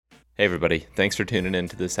Hey everybody, thanks for tuning in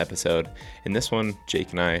to this episode. In this one, Jake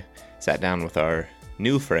and I sat down with our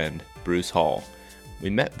new friend, Bruce Hall. We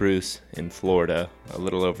met Bruce in Florida a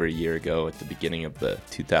little over a year ago at the beginning of the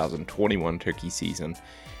 2021 turkey season,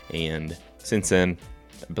 and since then,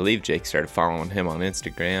 I believe Jake started following him on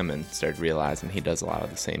Instagram and started realizing he does a lot of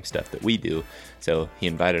the same stuff that we do. So he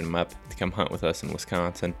invited him up to come hunt with us in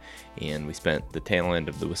Wisconsin, and we spent the tail end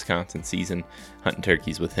of the Wisconsin season hunting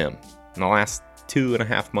turkeys with him. In the last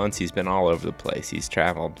 2.5 months, he's been all over the place. He's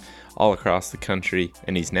traveled all across the country,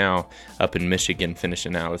 and he's now up in Michigan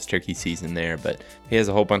finishing out his turkey season there. But he has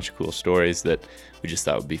a whole bunch of cool stories that we just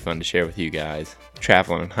thought would be fun to share with you guys.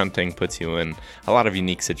 Traveling and hunting puts you in a lot of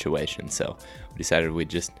unique situations, so we decided we'd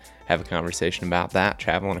just have a conversation about that,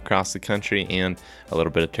 traveling across the country, and a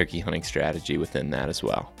little bit of turkey hunting strategy within that as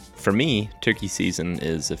well. For me, turkey season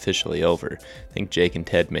is officially over. I think Jake and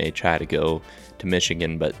Ted may try to go to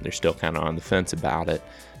Michigan, but they're still kind of on the fence about it.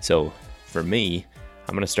 So for me,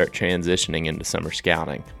 I'm going to start transitioning into summer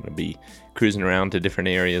scouting. I'm going to be cruising around to different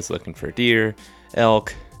areas looking for deer,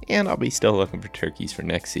 elk, and I'll be still looking for turkeys for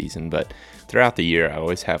next season. But throughout the year, I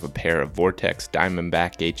always have a pair of Vortex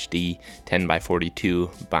Diamondback HD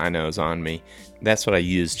 10x42 binos on me. That's what I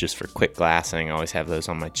use just for quick glassing. I always have those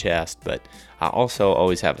on my chest, but I also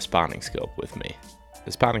always have a spotting scope with me.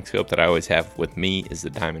 The spotting scope that I always have with me is the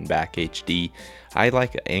Diamondback HD. I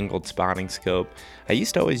like an angled spotting scope. I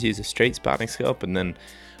used to always use a straight spotting scope, and then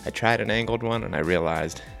I tried an angled one, and I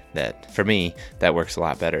realized that for me, that works a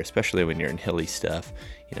lot better, especially when you're in hilly stuff.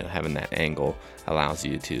 You know, having that angle allows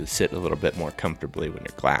you to sit a little bit more comfortably when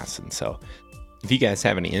you're glassing. So if you guys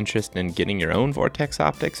have any interest in getting your own Vortex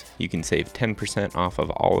optics, you can save 10% off of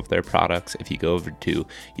all of their products if you go over to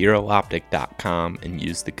eurooptic.com and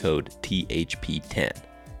use the code THP10.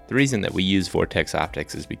 The reason that we use Vortex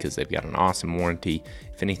optics is because they've got an awesome warranty.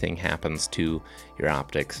 If anything happens to your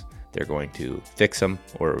optics, they're going to fix them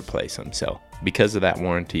or replace them. So because of that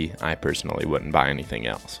warranty, I personally wouldn't buy anything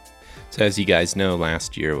else. So as you guys know,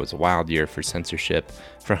 last year was a wild year for censorship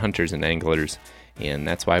for hunters and anglers, and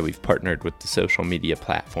that's why we've partnered with the social media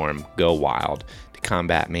platform Go Wild to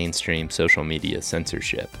combat mainstream social media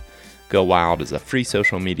censorship. Go Wild is a free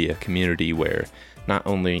social media community where not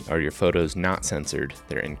only are your photos not censored,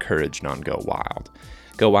 they're encouraged on Go Wild.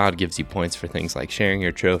 Go Wild gives you points for things like sharing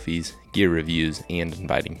your trophies, gear reviews, and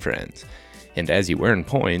inviting friends. And as you earn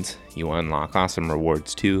points, you unlock awesome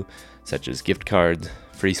rewards too, such as gift cards,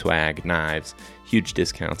 free swag, knives, huge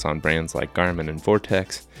discounts on brands like Garmin and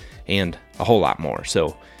Vortex, and a whole lot more.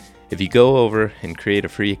 So if you go over and create a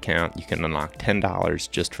free account, you can unlock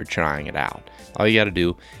 $10 just for trying it out. All you got to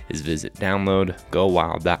do is visit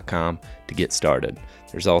downloadgowild.com to get started.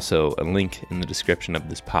 There's also a link in the description of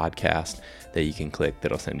this podcast that you can click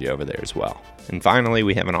that'll send you over there as well. And finally,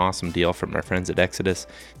 we have an awesome deal from our friends at Exodus.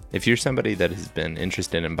 If you're somebody that has been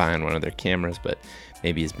interested in buying one of their cameras, but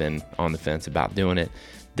maybe has been on the fence about doing it,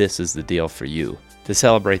 this is the deal for you. To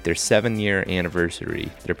celebrate their 7-year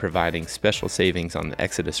anniversary, they're providing special savings on the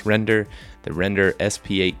Exodus Render, the Render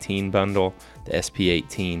SP18 bundle, the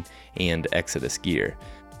SP18, and Exodus gear.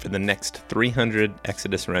 For the next 300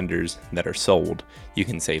 Exodus renders that are sold, you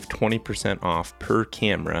can save 20% off per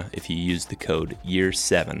camera if you use the code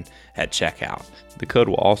YEAR7 at checkout. The code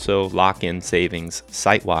will also lock in savings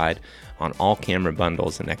site-wide on all camera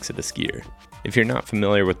bundles and Exodus gear. If you're not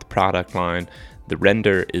familiar with the product line, the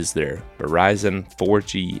Render is their Verizon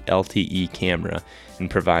 4G LTE camera and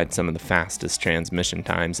provides some of the fastest transmission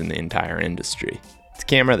times in the entire industry. It's a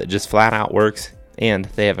camera that just flat out works, and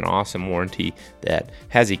they have an awesome warranty that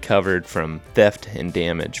has you covered from theft and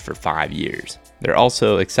damage for 5 years. They're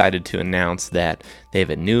also excited to announce that they have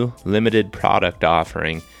a new limited product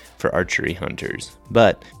offering for archery hunters,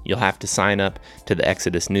 but you'll have to sign up to the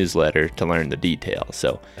Exodus newsletter to learn the details.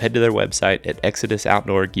 So head to their website at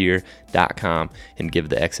exodusoutdoorgear.com and give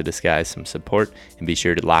the Exodus guys some support, and be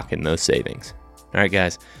sure to lock in those savings. All right,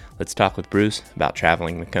 guys, let's talk with Bruce about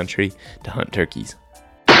traveling the country to hunt turkeys.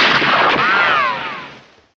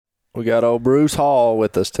 We got old Bruce Hall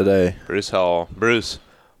with us today. Bruce Hall. Bruce,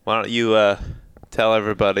 why don't you tell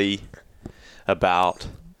everybody about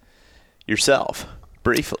yourself?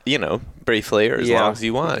 Briefly, or as long as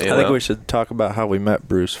you want. I think we should talk about how we met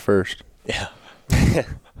Bruce first. Yeah.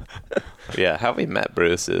 Yeah, how we met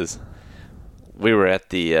Bruce is we were at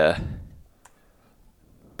the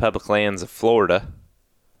public lands of Florida.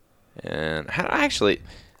 And I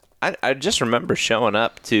just remember showing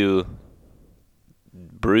up to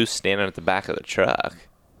Bruce standing at the back of the truck.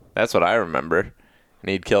 That's what I remember. And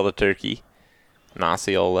he'd killed a turkey, an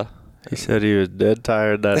Osceola. He said he was dead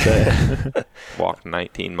tired that day. Walked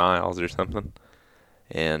 19 miles or something.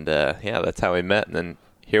 And, that's how we met. And then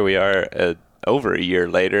here we are over a year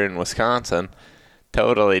later in Wisconsin.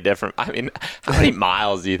 Totally different. I mean, how many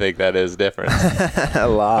miles do you think that is different? A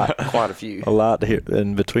lot. Quite a few. A lot here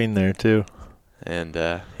in between there, too. And,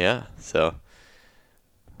 so,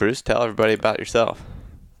 Bruce, tell everybody about yourself.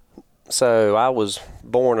 So I was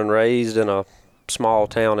born and raised in a small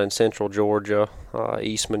town in central Georgia,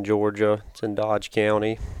 Eastman, Georgia. It's in Dodge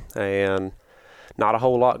County. And not a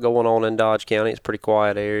whole lot going on in Dodge County. It's a pretty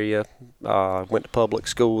quiet area. Went to public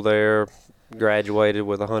school there. Graduated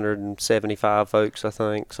with 175 folks, I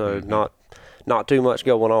think. So not too much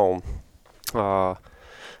going on.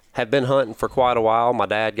 Have been hunting for quite a while. My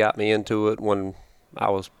dad got me into it when I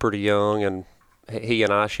was pretty young, and he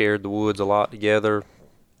and I shared the woods a lot together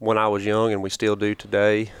when I was young, and we still do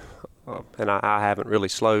today. And I haven't really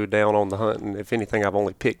slowed down on the hunting. If anything, I've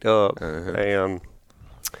only picked up and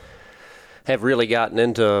have really gotten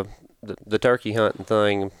into the turkey hunting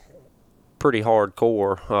thing pretty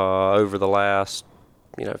hardcore over the last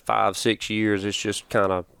 5-6 years. It's just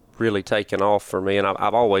kind of really taken off for me, and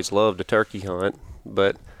I've always loved to turkey hunt,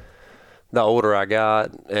 but the older I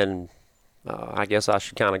got, and I guess I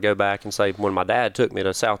should kind of go back and say when my dad took me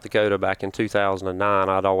to South Dakota back in 2009,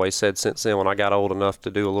 I'd always said since then when I got old enough to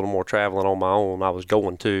do a little more traveling on my own, I was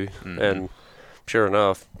going to. And sure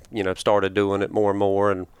enough, started doing it more and more,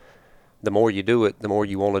 and the more you do it, the more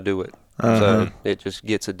you want to do it. So it just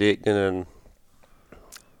gets addicting, and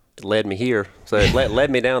it led me here. So it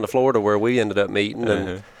led me down to Florida where we ended up meeting.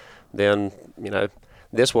 And then,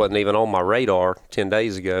 this wasn't even on my radar 10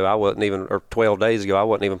 days ago. Or 12 days ago, I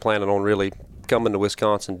wasn't even planning on really coming to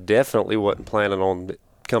Wisconsin. Definitely wasn't planning on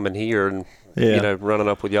coming here and, running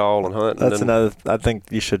up with y'all and hunting. That's another, I think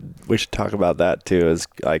we should talk about that too, is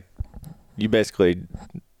like, you basically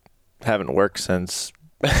haven't worked since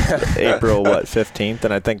April 15th,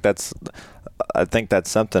 and I think that's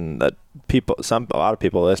something that a lot of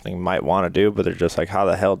people listening might want to do, but they're just like, how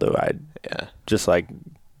the hell do I just like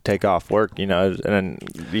take off work, and then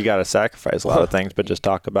you got to sacrifice a lot of things, but just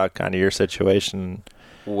talk about kind of your situation.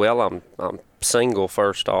 Well, I'm single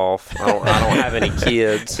first off. I don't have any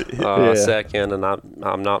kids second, and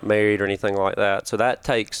I'm not married or anything like that. So that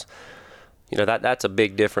takes that's a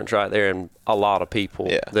big difference right there in a lot of people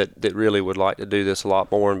that really would like to do this a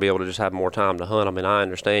lot more and be able to just have more time to hunt. I mean, I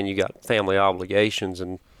understand you got family obligations,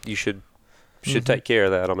 and you should take care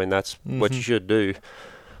of that. I mean, that's what you should do.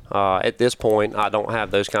 At this point, I don't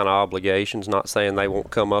have those kind of obligations. Not saying they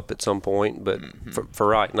won't come up at some point, but for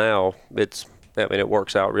right now, it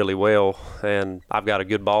works out really well. And I've got a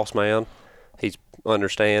good boss man. He's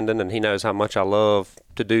understanding, and he knows how much I love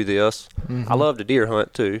to do this. I love to deer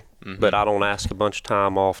hunt too, but I don't ask a bunch of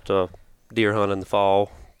time off to deer hunt in the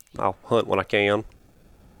fall. I'll hunt when I can.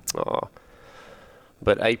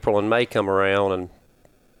 But April and May come around,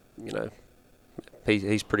 and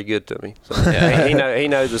he's pretty good to me. So he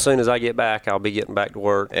knows as soon as I get back, I'll be getting back to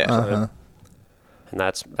work. And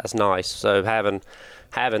that's nice. So having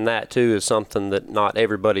that too is something that not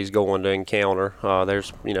everybody's going to encounter.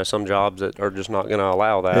 There's some jobs that are just not going to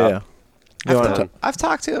allow that. I've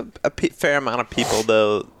talked to a fair amount of people,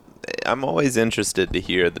 though. I'm always interested to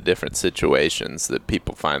hear the different situations that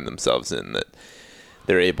people find themselves in, that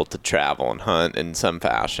they're able to travel and hunt in some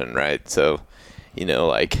fashion, right? So,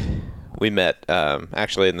 like we met,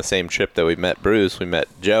 actually in the same trip that we met Bruce, we met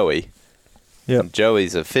Joey. Yep.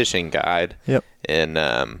 Joey's a fishing guide. Yep. And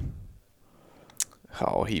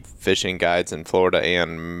he fishing guides in Florida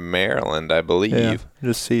and Maryland, I believe. Yeah,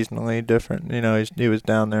 just seasonally different. He was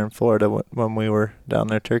down there in Florida when we were down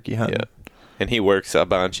there turkey hunting. Yeah. And he works a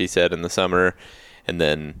bunch, he said, in the summer and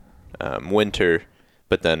then winter.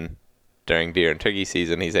 But then during deer and turkey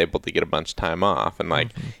season, he's able to get a bunch of time off.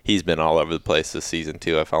 And, he's been all over the place this season,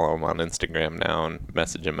 too. I follow him on Instagram now and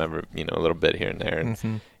message him every, a little bit here and there.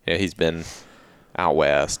 And, he's been out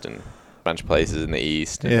west and a bunch of places in the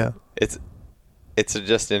east. And it's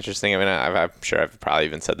just interesting. I mean, I'm sure I've probably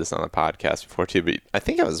even said this on the podcast before too, but I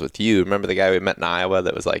think I was with you. Remember the guy we met in Iowa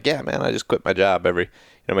that was like, "Yeah, man, I just quit my job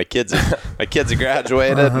my kids are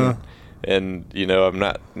graduated and I'm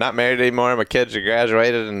not married anymore. My kids are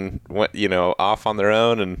graduated and went off on their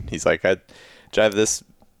own." And he's like, "I drive this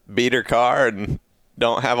beater car and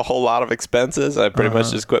don't have a whole lot of expenses. I pretty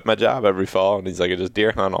much just quit my job every fall." And he's like, "I just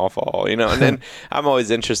deer hunt all fall." And then I'm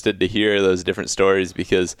always interested to hear those different stories,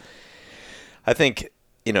 because I think,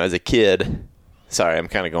 as a kid, sorry, I'm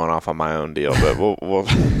kind of going off on my own deal, but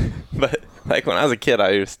but like when I was a kid,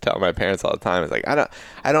 I used to tell my parents all the time, it's like, I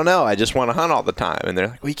don't know, I just want to hunt all the time. And they're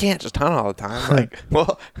like, "Well, you can't just hunt all the time." I'm like,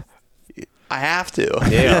 well, I have to.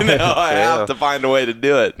 Yeah. I have to find a way to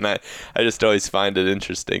do it. And I just always find it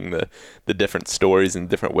interesting, the different stories and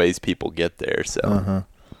different ways people get there. So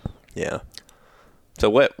Yeah. So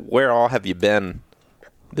where all have you been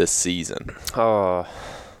this season?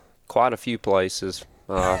 Quite a few places.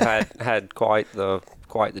 Had quite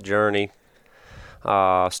the journey.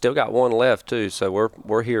 Still got one left too. So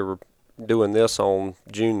we're here doing this on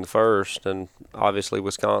June the 1st, and obviously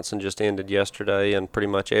Wisconsin just ended yesterday, and pretty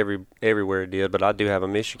much everywhere it did. But I do have a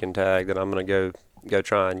Michigan tag that I'm going to go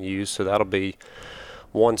try and use. So that'll be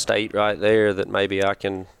one state right there that maybe I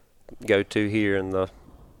can go to here in the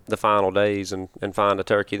final days and find a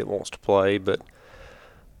turkey that wants to play. But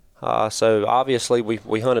so obviously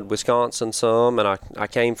we hunted Wisconsin some, and I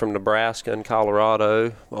came from Nebraska and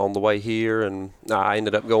Colorado on the way here, and I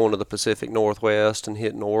ended up going to the Pacific Northwest and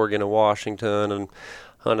hitting Oregon and Washington, and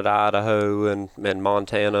hunted Idaho and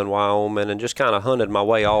Montana and Wyoming, and just kind of hunted my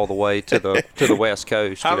way all the way to the West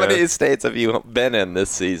Coast. How many states have you been in this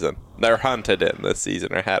season? They're hunted in this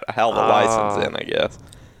season, or held a license in, I guess.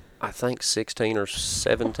 I think 16 or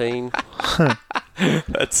 17.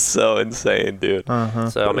 That's so insane, dude.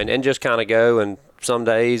 So, I mean, and just kind of go, and some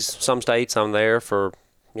days, some states I'm there for,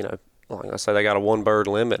 like I say, they got a one bird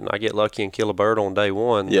limit, and I get lucky and kill a bird on day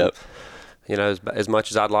one. Yep. As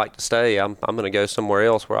much as I'd like to stay, I'm going to go somewhere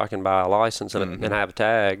else where I can buy a license and have a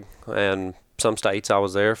tag. And some states I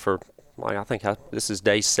was there for, this is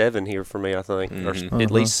day 7 here for me, I think, or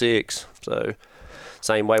at least 6. So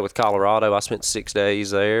same way with Colorado. I spent 6 days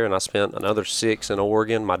there, and I spent another 6 in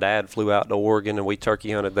Oregon. My dad flew out to Oregon, and we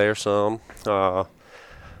turkey hunted there some.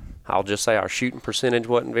 I'll just say our shooting percentage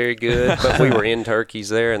wasn't very good, but we were in turkeys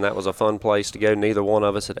there, and that was a fun place to go. Neither one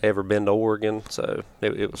of us had ever been to Oregon, so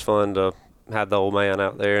it was fun to have the old man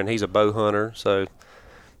out there, and he's a bow hunter. So,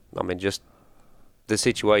 I mean, just the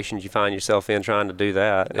situations you find yourself in trying to do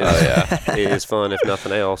that is fun, if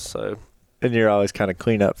nothing else. So. And you're always kind of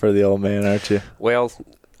clean up for the old man, aren't you? Well,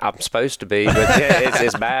 I'm supposed to be, but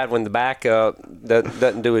it's bad when the backup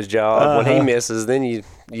doesn't do his job. When he misses, then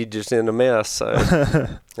you just in a mess. So,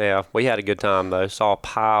 yeah, we had a good time, though. Saw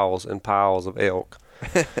piles and piles of elk.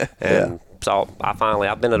 And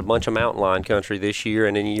I've been at a bunch of mountain lion country this year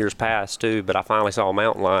and in years past, too, but I finally saw a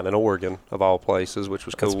mountain lion in Oregon, of all places, which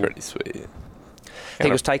was cool. That's pretty sweet. He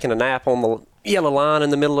was taking a nap on the yellow line in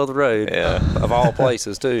the middle of the road, of all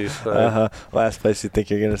places, too. So. Last place you think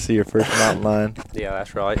you're going to see your first mountain lion. Yeah,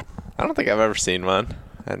 that's right. I don't think I've ever seen one.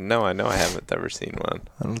 I know I haven't ever seen one.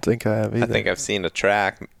 I don't think I have either. I think I've seen a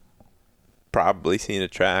track, probably seen a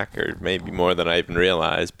track, or maybe more than I even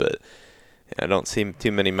realized, but I don't see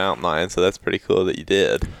too many mountain lions, so that's pretty cool that you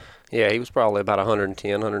did. Yeah, he was probably about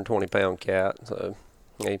 110, 120-pound cat, so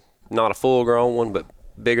not a full-grown one, but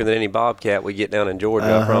bigger than any bobcat we get down in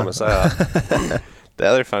Georgia, I promise that. The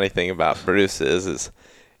other funny thing about Bruce is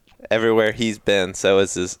everywhere he's been, so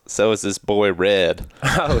is this boy Red.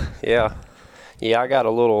 Oh, yeah. Yeah, I got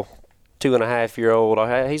a little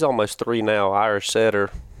 2.5-year-old. He's almost 3 now, Irish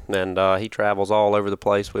setter, and he travels all over the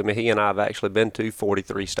place with me. He and I have actually been to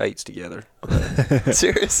 43 states together.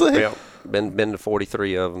 Seriously? Yeah. Been to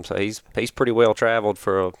 43 of them, so he's pretty well traveled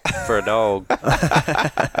for a dog.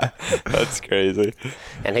 That's crazy.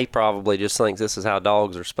 And he probably just thinks this is how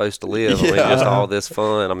dogs are supposed to live. I mean, just all this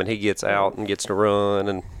fun. I mean, he gets out and gets to run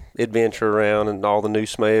and adventure around and all the new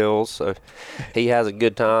smells. So he has a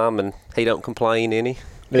good time, and he don't complain any,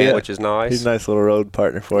 which is nice. He's a nice little road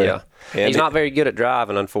partner for you. Yeah. He's not very good at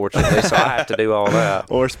driving, unfortunately, so I have to do all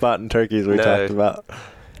that. Or spotting turkeys we talked about.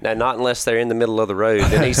 No, not unless they're in the middle of the road.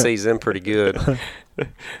 Then he sees them pretty good.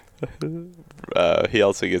 He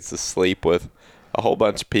also gets to sleep with a whole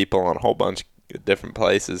bunch of people on a whole bunch of different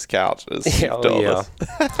places, couches. Yeah,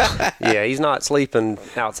 yeah, he's not sleeping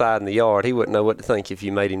outside in the yard. He wouldn't know what to think if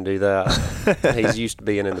you made him do that. He's used to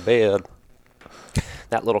being in the bed.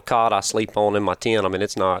 That little cot I sleep on in my tent, I mean,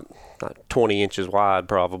 it's not 20 inches wide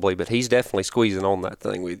probably, but he's definitely squeezing on that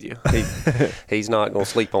thing with you. He's not going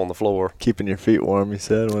to sleep on the floor. Keeping your feet warm, you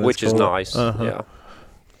said. Which is nice, yeah.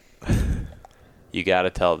 You got to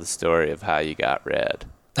tell the story of how you got Red.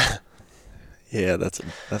 Yeah, that's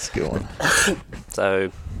a good one.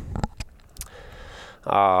 So,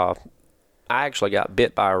 I actually got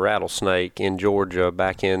bit by a rattlesnake in Georgia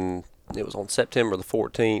it was on September the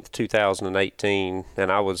 14th, 2018,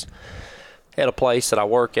 and I was at a place that I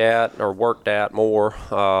worked at more,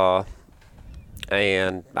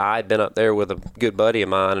 and I had been up there with a good buddy of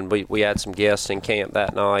mine, and we had some guests in camp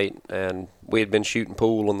that night, and we had been shooting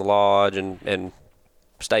pool in the lodge and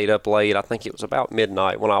stayed up late. I think it was about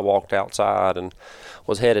midnight when I walked outside and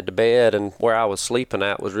was headed to bed, and where I was sleeping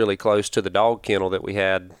at was really close to the dog kennel that we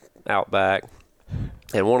had out back.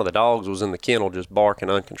 And one of the dogs was in the kennel just barking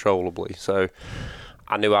uncontrollably. So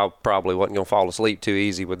I knew I probably wasn't going to fall asleep too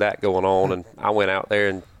easy with that going on. And I went out there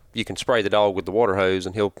and you can spray the dog with the water hose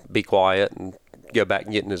and he'll be quiet and go back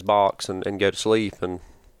and get in his box and go to sleep. And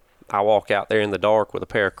I walk out there in the dark with a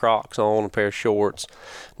pair of Crocs on, a pair of shorts,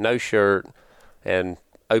 no shirt, and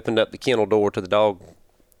opened up the kennel door to the dog.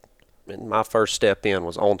 And my first step in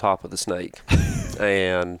was on top of the snake.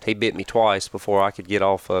 And he bit me twice before I could get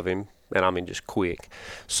off of him. And I mean, just quick,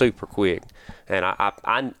 super quick. And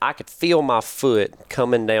I could feel my foot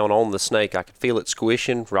coming down on the snake. I could feel it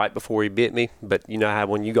squishing right before he bit me. But you know how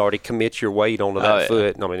when you already commit your weight onto that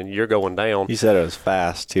foot, I mean, you're going down. You said it was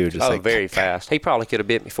fast, too. Just very fast. He probably could have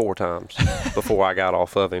bit me 4 times before I got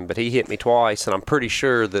off of him. But he hit me twice, and I'm pretty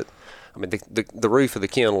sure that, I mean, the roof of the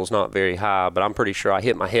kennel is not very high, but I'm pretty sure I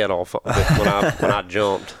hit my head off of it when I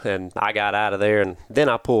jumped, and I got out of there, and then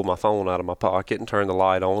I pulled my phone out of my pocket and turned the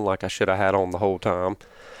light on like I should have had on the whole time,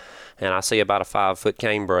 and I see about a 5-foot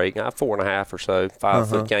cane brake, 4.5 or so,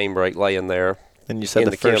 5-foot cane brake laying there. And you said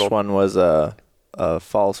the first one was a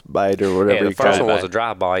false bite or whatever. Yeah, the first one was a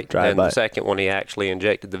dry bite, and the second one he actually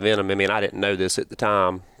injected the venom. I mean, I didn't know this at the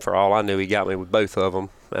time. For all I knew, he got me with both of them,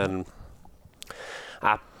 and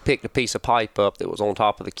I picked a piece of pipe up that was on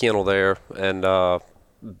top of the kennel there and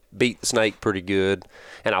beat the snake pretty good.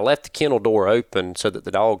 And I left the kennel door open so that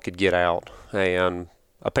the dog could get out. And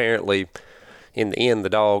apparently, in the end, the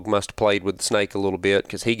dog must have played with the snake a little bit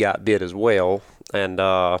because he got bit as well. And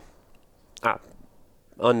I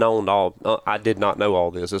did not know all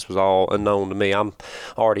this. This was all unknown to me. I'm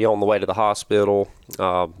already on the way to the hospital.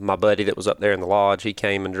 My buddy that was up there in the lodge, he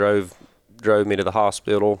came and drove me to the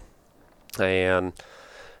hospital. And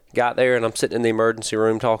got there, and I'm sitting in the emergency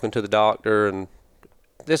room talking to the doctor, and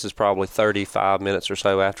this is probably 35 minutes or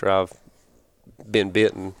so after I've been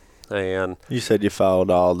bitten. And you said you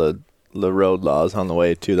followed all the road laws on the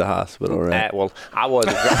way to the hospital, right? Well, I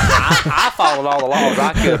wasn't. I followed all the laws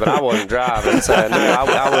I could, but I wasn't driving. So no,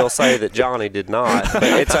 I will say that Johnny did not. But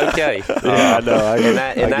it's okay. Yeah, I know. In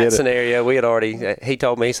that scenario, we had already. He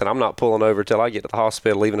told me, he said, "I'm not pulling over till I get to the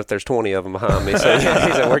hospital, even if there's 20 of them behind me." So he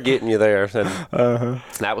said, "We're getting you there," and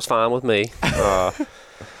that was fine with me.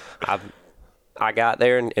 I got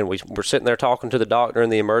there, and we were sitting there talking to the doctor in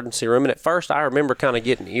the emergency room. And at first, I remember kind of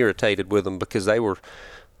getting irritated with them because they were.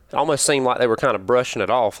 It almost seemed like they were kind of brushing it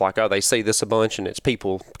off, like, oh, they see this a bunch, and it's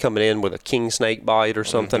people coming in with a king snake bite or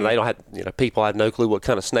something. They don't have, people have no clue what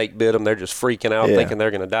kind of snake bit them. They're just freaking out, thinking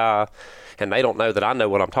they're going to die, and they don't know that I know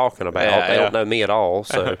what I'm talking about. They don't know me at all.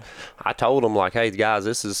 So I told them, like, hey, guys,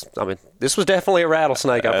 this was definitely a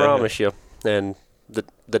rattlesnake, I promise you. And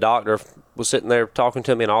the doctor was sitting there talking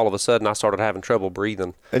to me, and all of a sudden I started having trouble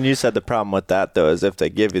breathing. And you said the problem with that, though, is if they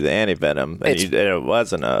give you the antivenom and it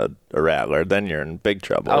wasn't a rattler, then you're in big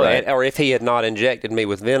trouble, right? Or if he had not injected me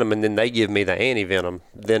with venom and then they give me the antivenom,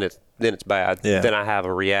 then it's bad. Yeah. Then I have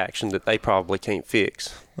a reaction that they probably can't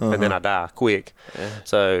fix, and then I die quick. Yeah.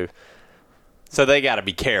 So they got to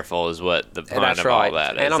be careful is what the point of all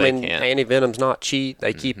that is. And I mean, antivenom's not cheap.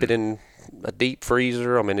 They keep it in a deep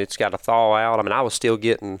freezer. I mean, it's got to thaw out. I mean, I was still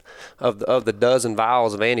getting, of the dozen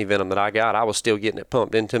vials of antivenom that I got, I was still getting it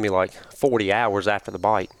pumped into me like 40 hours after the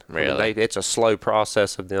bite. Really? I mean, it's a slow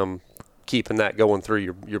process of them keeping that going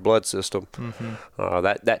through your blood system.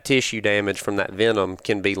 That tissue damage from that venom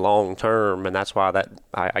can be long term, and that's why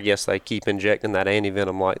I guess they keep injecting that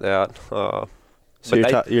antivenom like that. So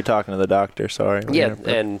you're talking to the doctor, sorry. Yeah,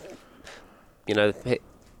 and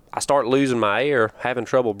I start losing my air, having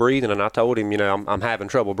trouble breathing, and I told him, I'm having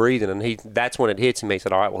trouble breathing, and that's when it hits him. He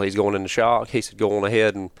said, all right, well, he's going into shock. He said, go on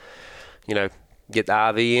ahead and, get the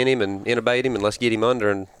IV in him and intubate him, and let's get him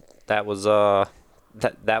under. And that was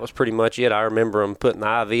that was pretty much it. I remember him putting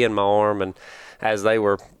the IV in my arm, and as they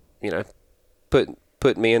were, putting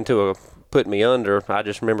me under, I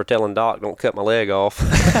just remember telling Doc, don't cut my leg off.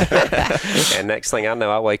 And next thing I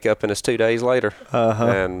know, I wake up and it's 2 days later.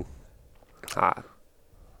 And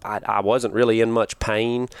I wasn't really in much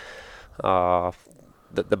pain. The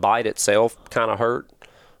bite itself kind of hurt.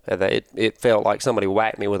 It felt like somebody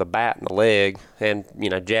whacked me with a bat in the leg and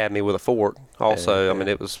jabbed me with a fork. Also, I mean,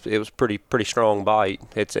 it was pretty strong bite.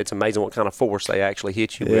 It's amazing what kind of force they actually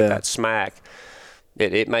hit you with. That smack.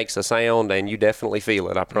 It makes a sound, and you definitely feel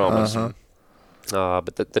it. I promise.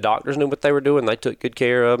 But the doctors knew what they were doing. They took good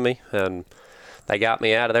care of me, and they got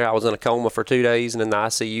me out of there. I was in a coma for 2 days and in the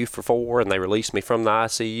ICU for 4, and they released me from the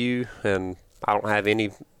ICU, and I don't have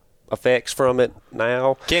any effects from it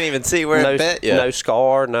now. Can't even see where it bit you. No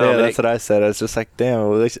scar. No. Yeah, that's what I said. I was just like, damn,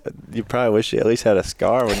 well, at least, you probably wish you at least had a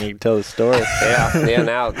scar when you tell the story. Yeah.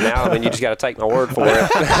 Now, I mean, you just got to take my word for it.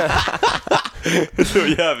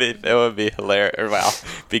 Yeah, I mean, it would be hilarious. Well,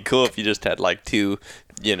 it'd be cool if you just had like two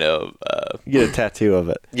you know. You get a tattoo of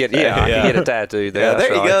it. I can get a tattoo there. Yeah,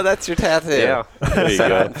 there you go. That's your tattoo. Yeah. There you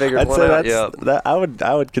go. Figured one out. Yeah.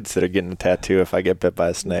 I would consider getting a tattoo if I get bit by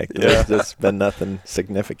a snake. There's just been nothing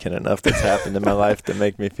significant enough that's happened in my life to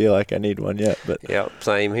make me feel like I need one yet. But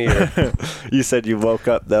same here. You said you woke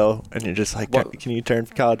up though, and you're just like, can you turn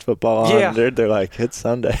college football on? Yeah. They're like, it's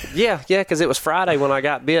Sunday. Yeah, because it was Friday when I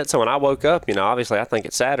got bit. So when I woke up, obviously I think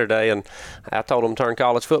it's Saturday, and I told them to turn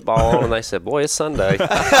college football on, and they said, "Boy, it's Sunday."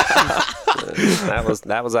 That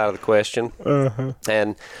was out of the question. Uh-huh.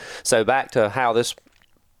 And so back to how this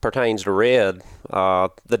pertains to Red,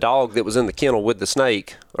 the dog that was in the kennel with the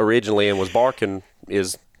snake originally and was barking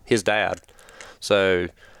is his dad. So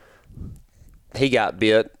he got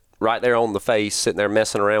bit right there on the face, sitting there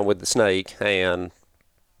messing around with the snake, and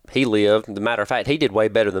he lived. As a matter of fact, he did way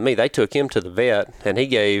better than me. They took him to the vet, and he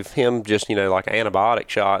gave him just, like an antibiotic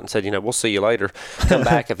shot and said, we'll see you later. Come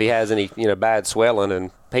back if he has any, bad swelling,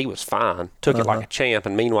 and he was fine. Took it like a champ,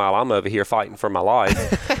 and meanwhile, I'm over here fighting for my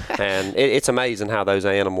life. And it's amazing how those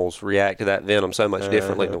animals react to that venom so much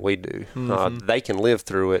differently than we do. Mm-hmm. They can live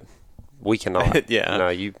through it. We cannot. Yeah. No,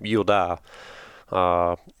 you'll die.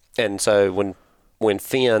 And so when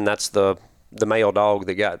Finn, that's the male dog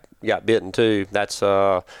that got bitten too, that's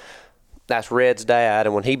Red's dad,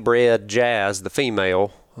 and when he bred Jazz, the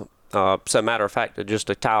female, so matter of fact, just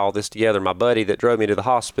to tie all this together, my buddy that drove me to the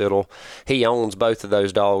hospital, he owns both of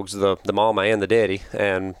those dogs, the mama and the daddy,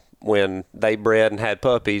 and when they bred and had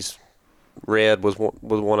puppies, Red was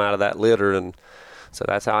one out of that litter, and so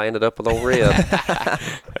that's how I ended up with old Red.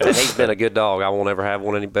 And he's been a good dog. I won't ever have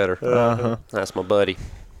one any better. That's my buddy.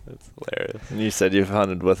 That's hilarious. And you said you've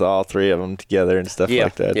hunted with all three of them together and stuff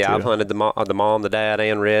like that. Yeah, too. I've hunted the mom, the dad,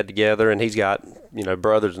 and Red together, and he's got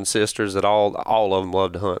brothers and sisters that all of them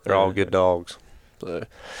love to hunt. They're all good dogs, so,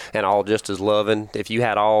 and all just as loving. If you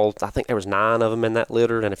had I think there was 9 of them in that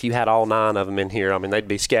litter, and if you had all 9 of them in here, they'd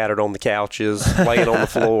be scattered on the couches, laying on the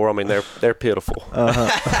floor. They're pitiful.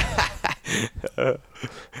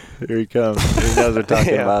 Here he comes. He knows we're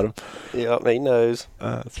talking about him. Yep, he knows.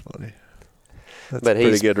 That's funny. That's But a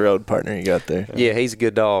pretty good road partner you got there. Yeah, he's a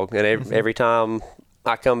good dog, and every time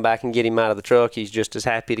I come back and get him out of the truck, he's just as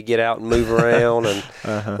happy to get out and move around, and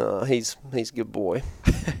he's a good boy.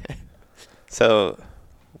 So,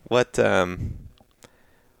 what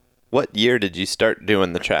year did you start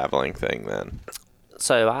doing the traveling thing then?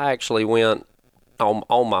 So I actually went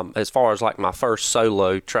on my, as far as like my first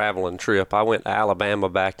solo traveling trip, I went to Alabama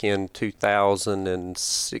back in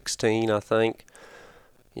 2016, I think.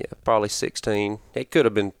 Yeah, probably 16. It could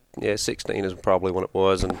have been, 16 is probably when it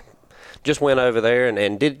was, and just went over there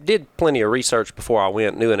and did plenty of research before I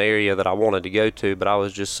went. Knew an area that I wanted to go to, but I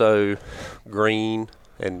was just so green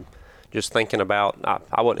and just thinking about,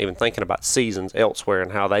 I wasn't even thinking about seasons elsewhere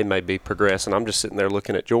and how they may be progressing. I'm just sitting there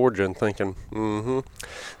looking at Georgia and thinking,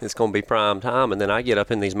 it's going to be prime time. And then I get up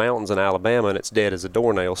in these mountains in Alabama and it's dead as a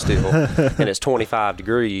doornail still. And it's 25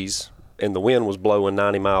 degrees and the wind was blowing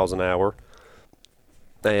 90 miles an hour.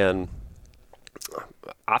 And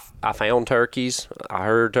I found turkeys, I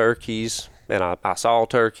heard turkeys, and I saw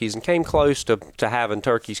turkeys and came close to having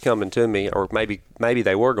turkeys coming to me, or maybe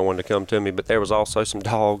they were going to come to me, but there was also some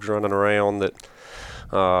dogs running around that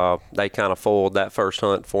they kind of foiled that first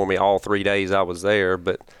hunt for me all 3 days I was there.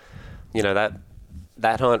 But,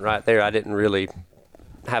 that hunt right there, I didn't really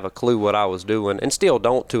have a clue what I was doing, and still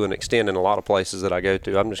don't to an extent in a lot of places that I go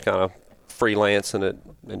to. I'm just kind of freelancing it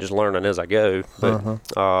and just learning as I go.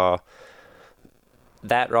 But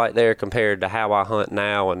that right there compared to how I hunt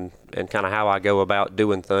now and kind of how I go about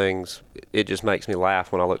doing things, it just makes me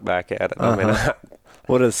laugh when I look back at it.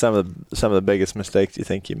 What are some of the biggest mistakes you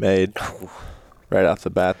think you made right off the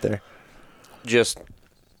bat there? Just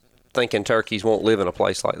thinking turkeys won't live in a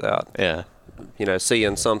place like that. Yeah.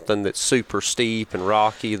 Seeing something that's super steep and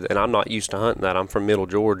rocky, and I'm not used to hunting that. I'm from Middle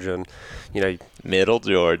Georgia, and Middle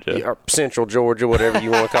Georgia, or Central Georgia, whatever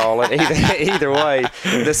you want to call it. Either way,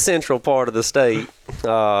 the central part of the state.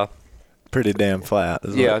 Pretty damn flat.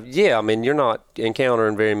 Yeah. You're not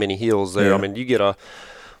encountering very many hills there. Yeah. You get a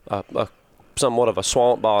somewhat of a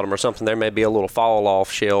swamp bottom or something. There may be a little fall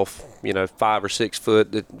off shelf, 5 or 6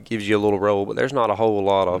 foot that gives you a little roll, but there's not a whole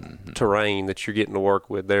lot of terrain that you're getting to work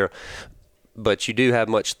with there. But you do have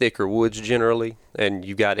much thicker woods generally, and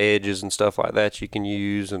you've got edges and stuff like that you can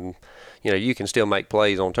use, and you can still make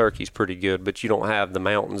plays on turkeys pretty good, but you don't have the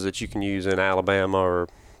mountains that you can use in Alabama or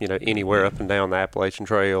anywhere up and down the Appalachian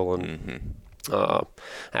Trail and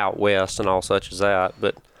out west and all such as that.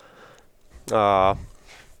 But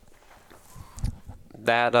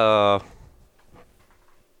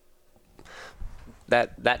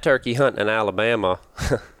that turkey hunt in Alabama,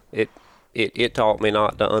 it taught me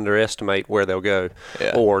not to underestimate where they'll go,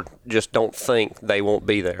 or just don't think they won't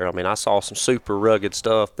be there. I mean, I saw some super rugged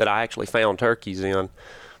stuff that I actually found turkeys in,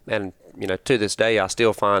 and to this day I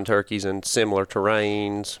still find turkeys in similar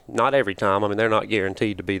terrains. Not every time. I mean, they're not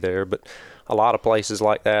guaranteed to be there, but a lot of places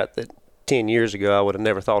like that 10 years ago I would have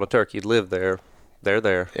never thought a turkey would live there. They're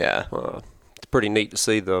there. Yeah. It's pretty neat to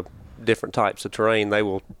see the different types of terrain they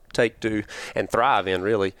will take to and thrive in,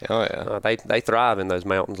 really. Oh, yeah. They thrive in those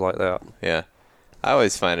mountains like that. Yeah. I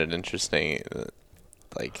always find it interesting,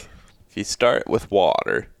 like, if you start with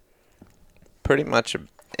water, pretty much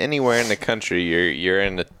anywhere in the country, you're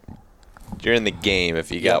in the game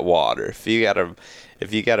if you got water. If you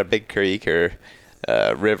got a big creek or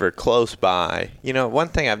river close by, one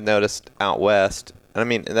thing I've noticed out west, I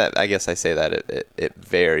mean, that I guess I say that it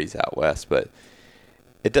varies out west, but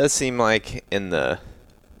it does seem like in the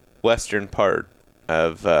western part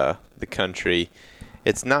of the country,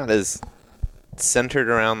 it's not as centered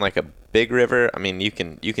around like a big river. I mean, you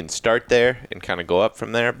can start there and kind of go up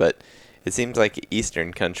from there, but it seems like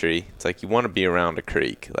eastern country, it's like you want to be around a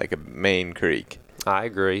creek, like a main creek. I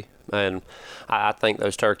agree. And I think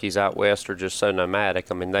those turkeys out west are just so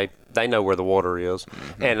nomadic. I mean, they know where the water is.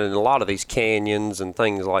 Mm-hmm. And in a lot of these canyons and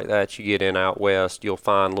things like that you get in out west, you'll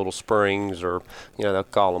find little springs, or, they'll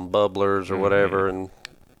call them bubblers or whatever. And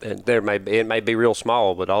it may be real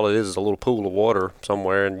small, but all it is a little pool of water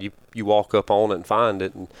somewhere, and you walk up on it and find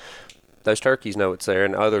it. And those turkeys know it's there,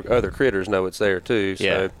 and other critters know it's there too. So.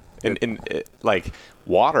 Yeah. And like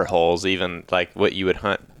water holes, even like what you would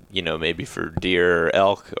hunt, maybe for deer or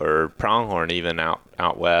elk or pronghorn, even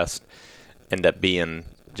out west, end up being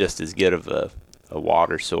just as good of a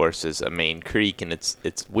water source as a main creek. And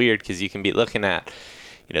it's weird because you can be looking at,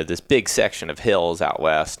 this big section of hills out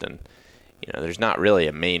west, and there's not really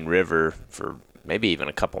a main river for maybe even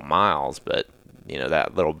a couple miles, but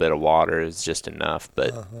that little bit of water is just enough.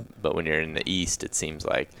 But but when you're in the east, it seems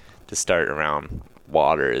like to start around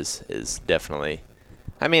water is definitely,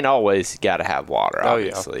 I mean, always got to have water,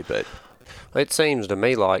 obviously. But it seems to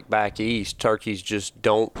me like back east, turkeys just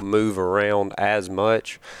don't move around as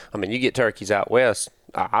much. I mean, you get turkeys out west,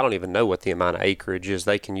 I don't even know what the amount of acreage is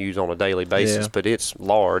they can use on a daily basis, but it's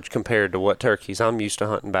large compared to what turkeys I'm used to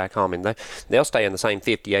hunting back home. And they'll stay in the same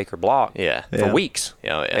 50-acre block for weeks,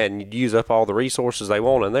 and use up all the resources they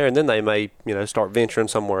want in there, and then they may start venturing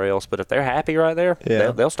somewhere else. But if they're happy right there,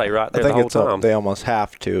 they'll stay right there the whole time. They almost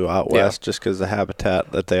have to out west, just because the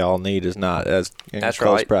habitat that they all need is not as in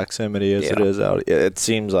close proximity as it is out. It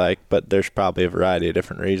seems like, but there's probably a variety of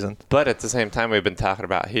different reasons. But at the same time, we've been talking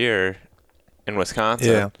about here in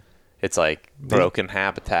Wisconsin, it's like broken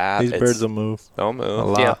habitat. These birds will move. They'll move a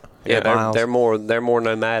lot. They're more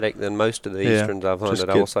nomadic than most of the easterns I've hunted.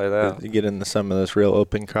 I will say that. You get into some of this real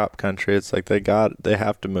open crop country, it's like they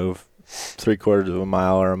have to move 3/4 of a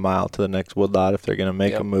mile or a mile to the next woodlot if they're going to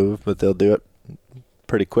make a move, but they'll do it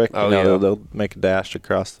pretty quick. They'll make a dash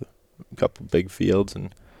across a couple big fields,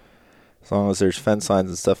 and as long as there's fence lines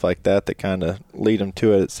and stuff like that kind of lead them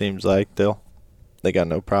to it, it seems like they got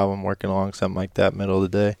no problem working along something like that middle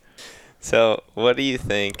of the day. So what do you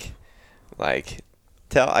think, like,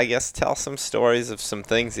 tell some stories of some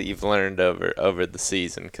things that you've learned over the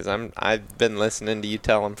season, because I've been listening to you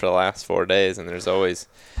tell them for the last 4 days, and there's always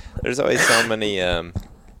so many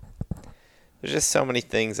there's just so many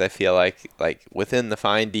things I feel like within the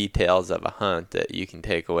fine details of a hunt that you can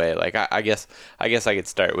take away. Like I guess I could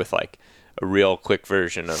start with like a real quick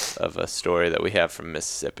version of a story that we have from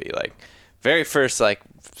Mississippi. Like very first like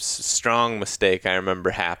strong mistake I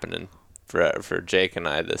remember happening for Jake and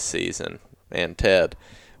I this season, and Ted,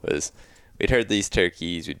 was we'd heard these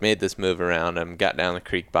turkeys, we'd made this move around them, got down the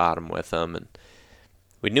creek bottom with them, and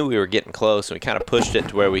we knew we were getting close, and we kind of pushed it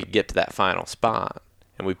to where we could get to that final spot.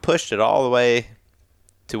 And we pushed it all the way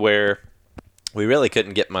to where we really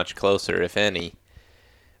couldn't get much closer, if any.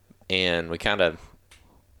 And we kind of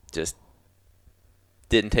just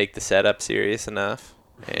didn't take the setup serious enough,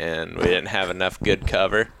 and we didn't have enough good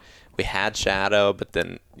cover. We had shadow, but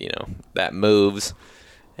then, that moves.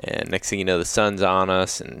 And next thing you know, the sun's on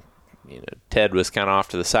us, and, Ted was kind of off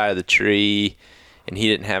to the side of the tree, and he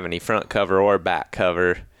didn't have any front cover or back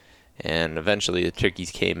cover. And eventually the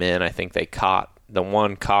turkeys came in. I think the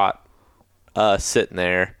one caught us sitting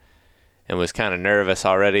there and was kind of nervous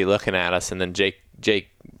already looking at us. And then Jake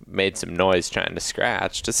made some noise trying to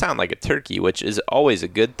scratch to sound like a turkey, which is always a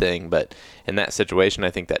good thing. But in that situation,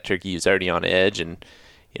 I think that turkey was already on edge, and,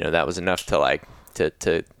 that was enough to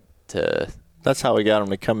That's how we got them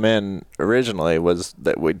to come in originally, was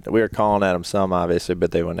that we were calling at them some, obviously,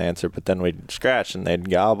 but they wouldn't answer. But then we'd scratch and they'd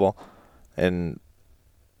gobble. And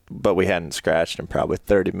but we hadn't scratched in probably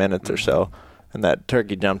 30 minutes or so. And that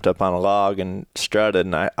turkey jumped up on a log and strutted,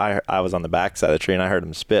 and I was on the backside of the tree, and I heard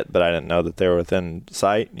him spit, but I didn't know that they were within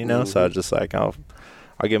sight, So I was just like, oh,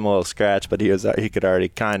 I'll give him a little scratch, but he could already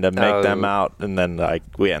kind of make them out, and then like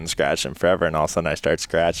we hadn't scratched him forever, and all of a sudden I start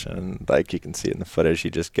scratching, and like you can see in the footage,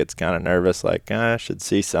 he just gets kind of nervous, like I should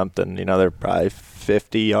see something. They're probably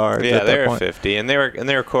 50 yards. Yeah, at they that were point. 50, and they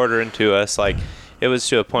were quartering to us. Like it was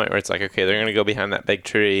to a point where it's like, okay, they're gonna go behind that big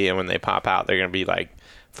tree, and when they pop out, they're gonna be like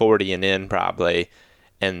 40 and in probably.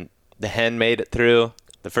 And the hen made it through.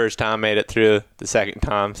 The first time made it through. The second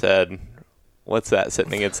time said, "What's that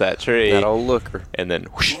sitting against that tree?" That old looker. And then,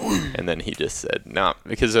 whoosh, and then he just said, "No,"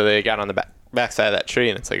 because they got on the backside of that tree,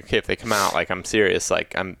 and it's like, okay, if they come out, like I'm serious,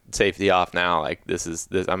 like I'm safety off now. Like this.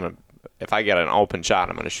 If I get an open shot,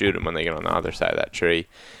 I'm gonna shoot them when they get on the other side of that tree.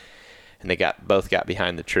 And they both got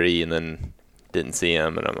behind the tree, and then didn't see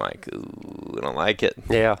him, and I'm like, ooh, I don't like it.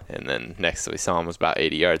 Yeah. And then next we saw him was about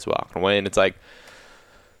 80 yards walking away, and it's like.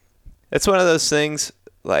 It's one of those things,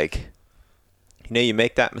 like, you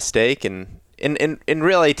make that mistake, and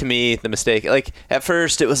really, to me, the mistake, like, at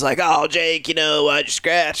first it was like, oh, Jake, why'd you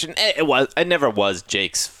scratch? And it never was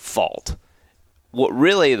Jake's fault. What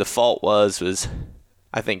really the fault was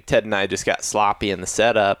I think Ted and I just got sloppy in the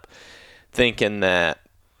setup, thinking that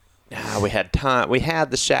we had time, we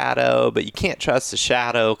had the shadow, but you can't trust the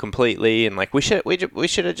shadow completely, and like we should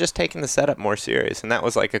have just taken the setup more serious. And that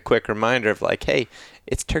was like a quick reminder of like, hey,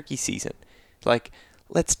 it's turkey season, like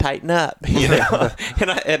let's tighten up,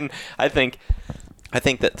 and I think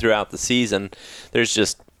that throughout the season there's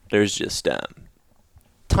just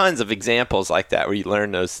tons of examples like that where you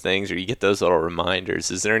learn those things or you get those little reminders.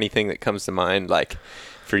 Is there anything that comes to mind, like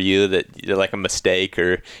for you, that you're like a mistake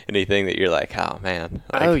or anything that you're like, oh man?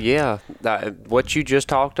 Like, oh yeah, what you just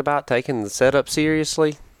talked about, taking the setup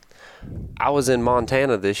seriously. I was in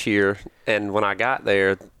Montana this year, and when I got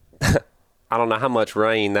there, I don't know how much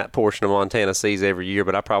rain that portion of Montana sees every year,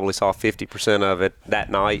 but I probably saw 50% of it that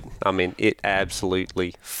night. I mean, it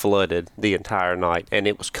absolutely flooded the entire night, and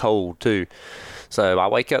it was cold too. So I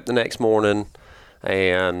wake up the next morning,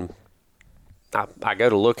 and I go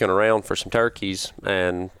to looking around for some turkeys,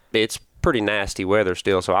 and it's pretty nasty weather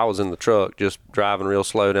still. So I was in the truck just driving real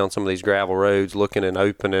slow down some of these gravel roads, looking in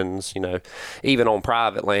openings, even on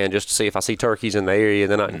private land, just to see if I see turkeys in the area.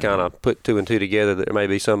 Then I can kind of put two and two together that there may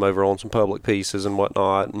be some over on some public pieces and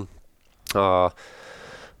whatnot. And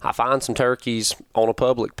I find some turkeys on a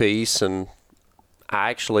public piece, and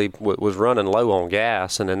I actually was running low on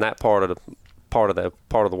gas, and in that part of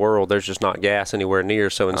the world, there's just not gas anywhere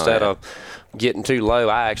near. So instead of getting too low,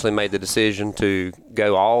 I actually made the decision to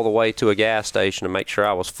go all the way to a gas station and make sure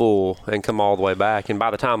I was full and come all the way back. And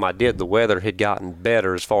by the time I did, the weather had gotten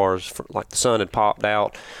better as far as like the sun had popped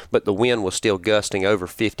out, but the wind was still gusting over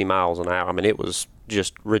 50 miles an hour. I mean, it was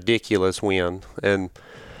just ridiculous wind. And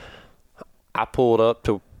I pulled up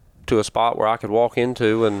to a spot where I could walk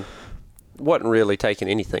into and wasn't really taking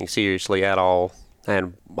anything seriously at all.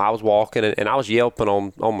 And I was walking, and I was yelping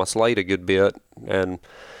on my slate a good bit. And,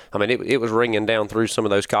 I mean, it was ringing down through some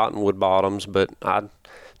of those cottonwood bottoms, but I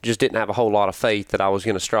just didn't have a whole lot of faith that I was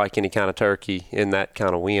going to strike any kind of turkey in that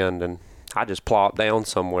kind of wind. And I just plopped down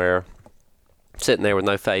somewhere, sitting there with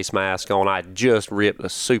no face mask on. I just ripped a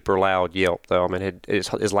super loud yelp, though. I mean,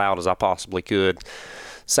 it's as loud as I possibly could.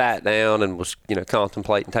 Sat down and was,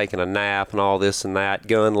 contemplating taking a nap and all this and that,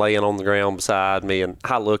 gun laying on the ground beside me. And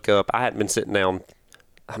I look up. I hadn't been sitting down,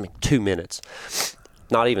 2 minutes,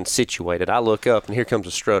 not even situated. I look up, and here comes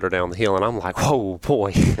a strutter down the hill, and I'm like, whoa,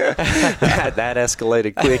 boy, that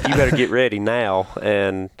escalated quick. You better get ready now.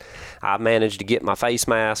 And I managed to get my face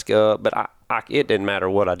mask up, but it didn't matter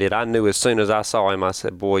what I did. I knew as soon as I saw him, I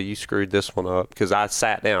said, boy, you screwed this one up, because I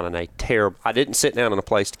sat down in I didn't sit down in a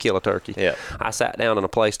place to kill a turkey. Yeah. I sat down in a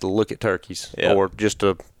place to look at turkeys, yeah. or just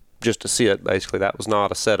to sit, basically. That was not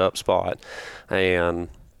a setup spot. And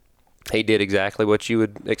he did exactly what you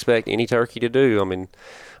would expect any turkey to do. I mean,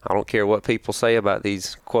 I don't care what people say about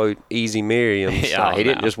these, quote, easy Merriams. He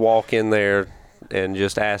didn't just walk in there and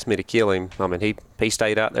just ask me to kill him. I mean, he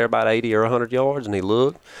stayed out there about 80 or 100 yards, and he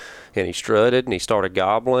looked, and he strutted, and he started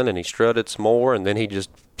gobbling, and he strutted some more, and then he just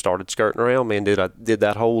started skirting around me and did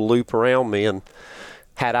that whole loop around me. And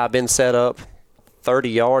had I been set up 30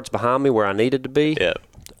 yards behind me where I needed to be,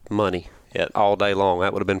 money all day long.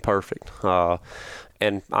 That would have been perfect.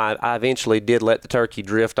 And I eventually did let the turkey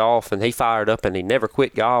drift off, and he fired up, and he never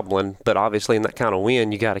quit gobbling. But obviously in that kind of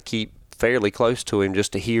wind, you got to keep fairly close to him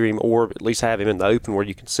just to hear him, or at least have him in the open where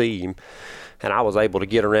you can see him. And I was able to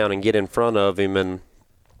get around and get in front of him, and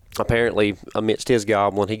apparently amidst his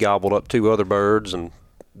gobbling, he gobbled up two other birds, and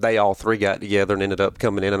they all three got together and ended up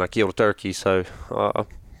coming in, and I killed a turkey. So,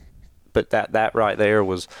 but that right there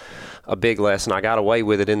was a big lesson. I got away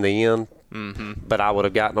with it in the end, but I would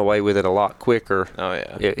have gotten away with it a lot quicker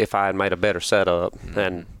if I had made a better setup.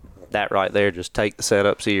 And that right there, just take the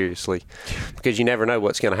setup seriously, because you never know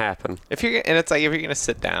what's going to happen. It's like if you're going to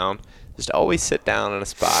sit down, just always sit down in a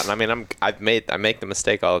spot. And I mean, I make the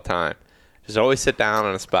mistake all the time. Just always sit down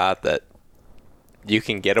in a spot that you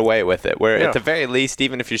can get away with it. Where at the very least,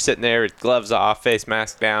 even if you're sitting there with gloves off, face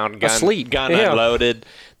mask down, gun unloaded,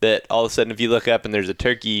 that all of a sudden if you look up and there's a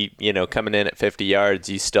turkey, coming in at 50 yards,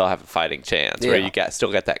 you still have a fighting chance. Where you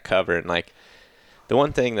still got that cover. And like the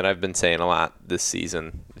one thing that I've been saying a lot this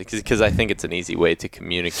season, because I think it's an easy way to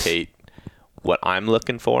communicate what I'm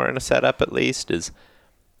looking for in a setup, at least, is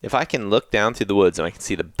if I can look down through the woods and I can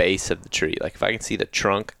see the base of the tree, like if I can see the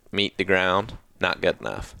trunk meet the ground, not good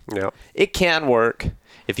enough. Yeah. It can work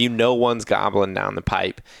if one's gobbling down the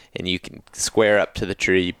pipe and you can square up to the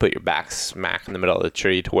tree, you put your back smack in the middle of the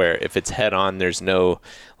tree to where if it's head on, there's no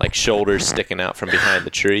like shoulders sticking out from behind the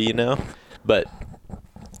tree, But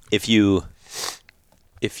if you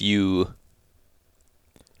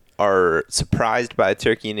are surprised by a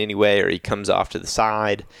turkey in any way, or he comes off to the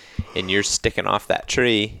side and you're sticking off that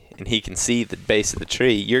tree and he can see the base of the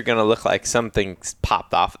tree, you're going to look like something's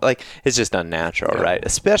popped off. Like, it's just unnatural, right?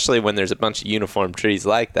 Especially when there's a bunch of uniform trees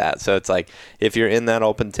like that. So it's like, if you're in that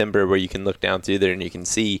open timber where you can look down through there and you can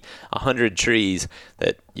see 100 trees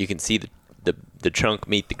that you can see the trunk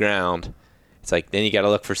meet the ground, it's like, then you got to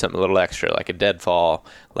look for something a little extra, like a deadfall,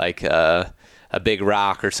 like a big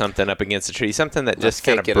rock or something up against the tree, something that just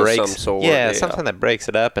kind of breaks. Something that breaks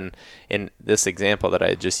it up. And in this example that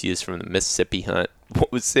I just used from the Mississippi hunt,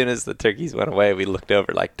 as soon as the turkeys went away, we looked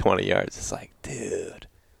over like 20 yards. It's like, dude,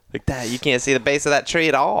 like that, you can't see the base of that tree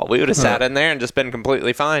at all. We would have sat in there and just been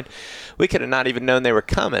completely fine. We could have not even known they were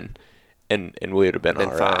coming, and we would have been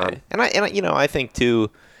all right. And I think too,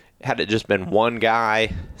 had it just been one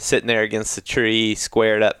guy sitting there against the tree,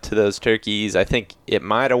 squared up to those turkeys, I think it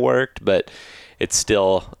might have worked, but it's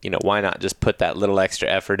still, why not just put that little extra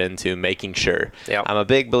effort into making sure. Yep. I'm a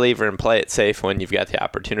big believer in play it safe when you've got the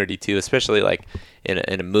opportunity to, especially like in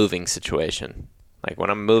a moving situation. Like when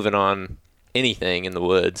I'm moving on anything in the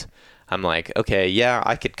woods, I'm like, okay, yeah,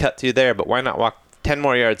 I could cut through there, but why not walk 10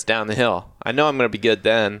 more yards down the hill? I know I'm going to be good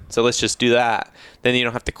then, so let's just do that. Then you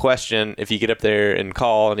don't have to question if you get up there and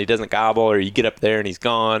call and he doesn't gobble, or you get up there and he's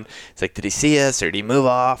gone. It's like, did he see us, or did he move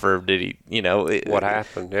off, or did he, what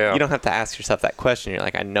happened? Yeah. You don't have to ask yourself that question. You're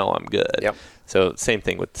like, I know I'm good. Yep. So same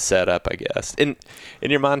thing with the setup, I guess. In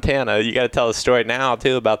your Montana, you got to tell the story now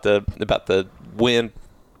too about the wind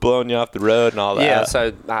blowing you off the road and all that. Yeah,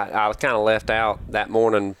 so I was kind of left out that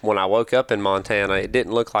morning when I woke up in Montana. It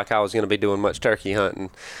didn't look like I was going to be doing much turkey hunting.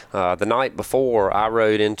 The night before, I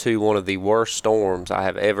rode into one of the worst storms I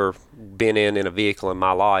have ever been in a vehicle in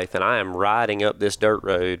my life, and I am riding up this dirt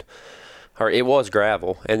road. Or it was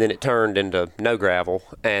gravel, and then it turned into no gravel,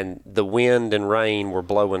 and the wind and rain were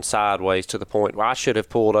blowing sideways to the point where I should have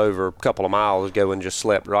pulled over a couple of miles ago and just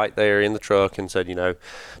slept right there in the truck and said,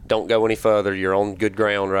 don't go any further. You're on good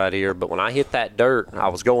ground right here. But when I hit that dirt, I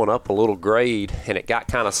was going up a little grade, and it got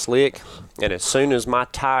kind of slick, and as soon as my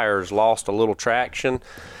tires lost a little traction,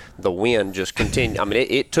 the wind just continued. I mean,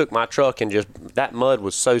 it took my truck, and just that mud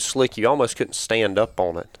was so slick you almost couldn't stand up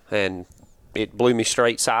on it, and it blew me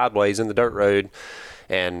straight sideways in the dirt road,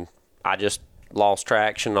 and I just lost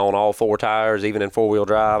traction on all four tires. Even in four-wheel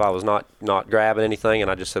drive, I was not grabbing anything,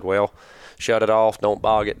 and I just said, well, shut it off, don't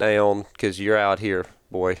bog it down, because you're out here,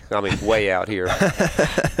 boy. I mean, way out here.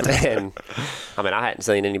 And I mean, I hadn't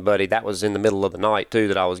seen anybody. That was in the middle of the night too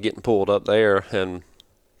that I was getting pulled up there, and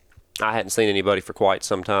I hadn't seen anybody for quite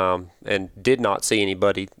some time, and did not see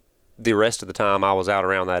anybody the rest of the time I was out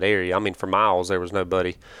around that area. I mean, for miles there was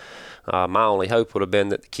nobody. My only hope would have been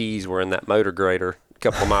that the keys were in that motor grader a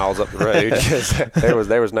couple of miles up the road, because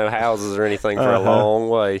there was no houses or anything for a long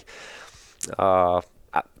way.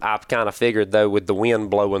 I kind of figured, though, with the wind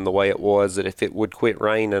blowing the way it was, that if it would quit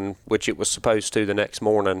raining, which it was supposed to the next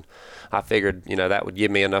morning, I figured, that would give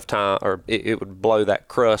me enough time, or it would blow that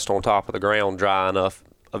crust on top of the ground dry enough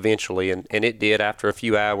eventually, and it did. After a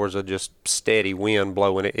few hours of just steady wind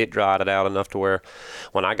blowing, it dried it out enough to where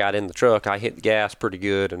when I got in the truck, I hit the gas pretty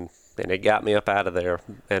good, and it got me up out of there,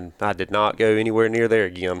 and I did not go anywhere near there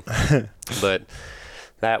again. But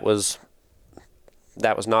that was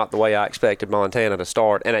not the way I expected Montana to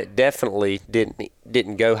start, and it definitely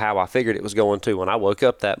didn't go how I figured it was going to. When I woke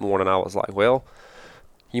up that morning, I was like, well,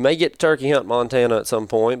 you may get to turkey hunt Montana at some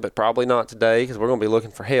point, but probably not today, because we're going to be looking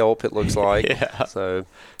for help, it looks like. Yeah. So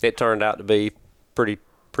it turned out to be pretty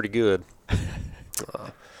good.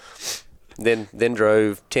 then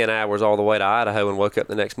drove 10 hours all the way to Idaho and woke up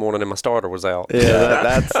the next morning and my starter was out.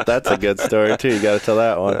 Yeah, that's a good story too. You got to tell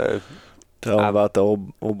that one. Tell them about the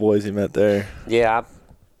old boys you met there. Yeah,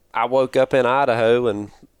 I woke up in Idaho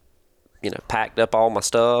and packed up all my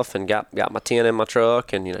stuff and got my tent in my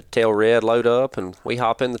truck and tell Red load up and we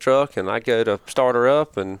hop in the truck and I go to start her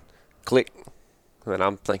up and click. And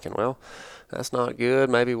I'm thinking, well, that's not good.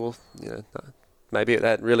 Maybe maybe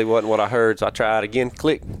that really wasn't what I heard. So I tried again,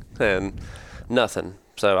 click, and nothing.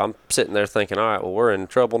 So I'm sitting there thinking, all right, well, we're in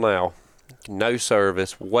trouble now. No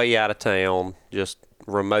service, way out of town, just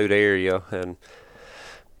remote area. And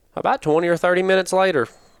about 20 or 30 minutes later,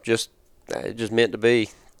 it just meant to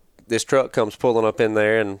be. This truck comes pulling up in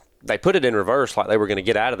there, and they put it in reverse like they were going to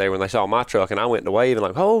get out of there when they saw my truck. And I went to wave and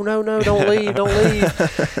like, oh, no, don't leave, don't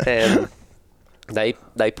leave. And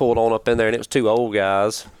they pulled on up in there, and it was two old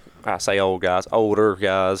guys. I say old guys, older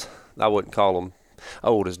guys. I wouldn't call them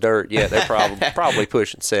old as dirt yet. They're probably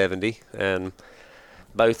pushing 70, and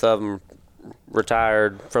both of them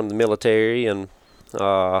retired from the military, and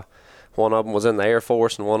one of them was in the Air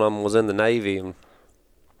Force, and one of them was in the Navy. And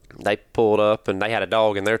they pulled up, and they had a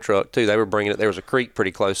dog in their truck too. They were bringing it. There was a creek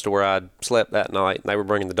pretty close to where I'd slept that night, and they were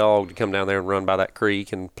bringing the dog to come down there and run by that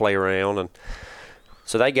creek and play around. And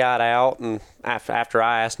so they got out, and after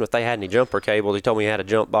I asked them if they had any jumper cables, he told me he had a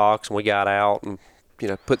jump box, and we got out and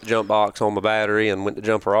put the jump box on my battery and went to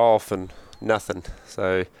jump her off, and nothing.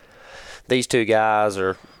 So these two guys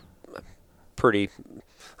are pretty.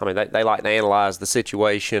 I mean, they like to analyze the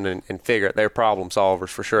situation and figure out they're problem solvers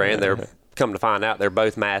for sure, and they're come to find out they're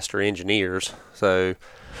both master engineers. So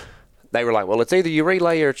they were like, well, it's either your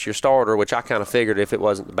relay or it's your starter, which I kind of figured if it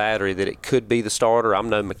wasn't the battery that it could be the starter. I'm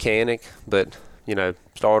no mechanic, but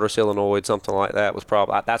starter solenoid, something like that was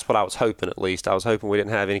probably, that's what I was hoping at least. I was hoping we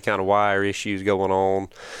didn't have any kind of wire issues going on,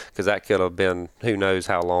 because that could have been who knows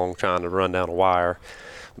how long trying to run down a wire.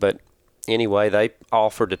 But anyway, they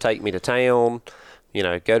offered to take me to town,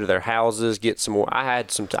 go to their houses, get some more. I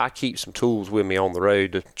keep some tools with me on the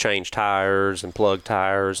road to change tires and plug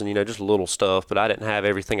tires and, just little stuff, but I didn't have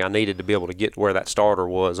everything I needed to be able to get to where that starter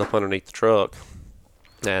was up underneath the truck.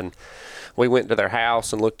 And we went to their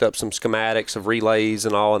house and looked up some schematics of relays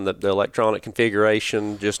and all, and the electronic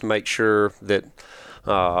configuration, just to make sure that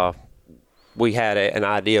we had an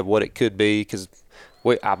idea of what it could be, because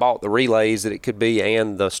I bought the relays that it could be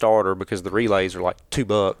and the starter, because the relays are like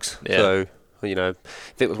 $2. Yeah. So, if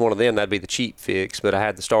it was one of them, that'd be the cheap fix, but I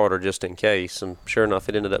had the starter just in case, and sure enough,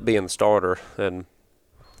 it ended up being the starter. And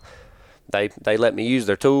They let me use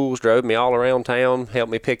their tools, drove me all around town,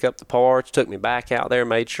 helped me pick up the parts, took me back out there,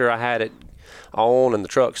 made sure I had it on and the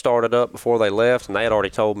truck started up before they left. And they had already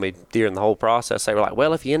told me during the whole process, they were like,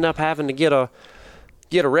 well, if you end up having to get a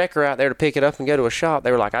wrecker out there to pick it up and go to a shop,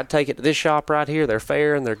 they were like, I'd take it to this shop right here. They're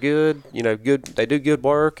fair and they're good, good. They do good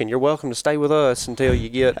work, and you're welcome to stay with us until you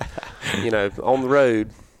get, on the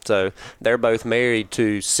road. So they're both married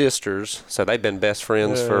to sisters, so they've been best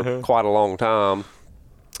friends for quite a long time.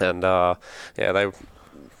 And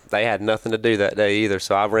they had nothing to do that day either,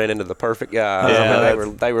 so I ran into the perfect guy. Yeah,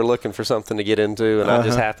 they were looking for something to get into, and I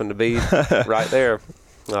just happened to be right there.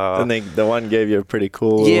 I think the one gave you a pretty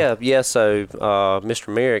cool. Yeah. So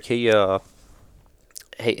Mr. Merrick, he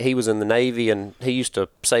was in the Navy, and he used to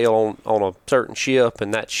sail on a certain ship,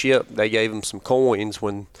 and that ship, they gave him some coins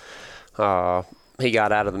when he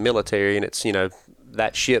got out of the military, and it's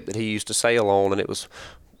that ship that he used to sail on, and it was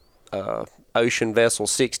Ocean Vessel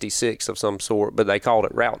 66 of some sort, but they called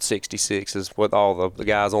it Route 66 is what all the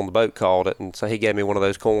guys on the boat called it. And so he gave me one of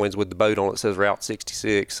those coins with the boat on it that says Route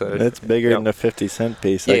 66. So it's bigger than a 50-cent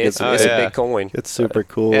piece. Yeah, it's a big coin. It's super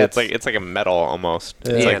cool. Yeah, it's like a medal almost.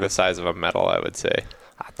 Yeah. It's like the size of a medal, I would say.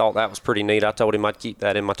 I thought that was pretty neat. I told him I'd keep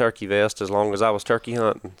that in my turkey vest as long as I was turkey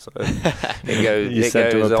hunting. So you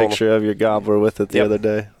sent him a picture of your gobbler with it the other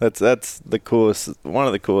day. That's the coolest, one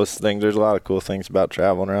of the coolest things. There's a lot of cool things about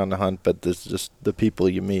traveling around the hunt, but there's just the people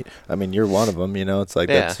you meet. I mean, you're one of them. It's like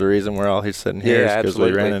that's the reason we're all here sitting here, is because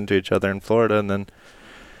we ran into each other in Florida, and then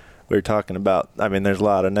we were talking about. I mean, there's a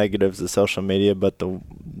lot of negatives to social media, but the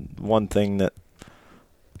one thing that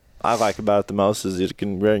I like about it the most is it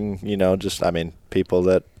can bring, people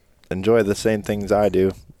that enjoy the same things I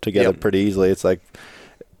do together pretty easily. It's like,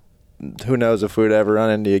 who knows if we'd ever run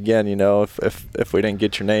into you again, if we didn't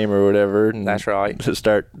get your name or whatever. And that's right. To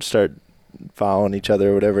start following each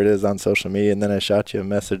other or whatever it is on social media. And then I shot you a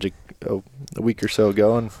message a week or so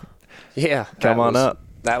ago, and come on up.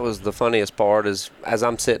 That was the funniest part, is as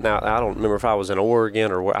I'm sitting out, I don't remember if I was in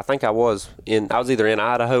Oregon or where. I think I was either in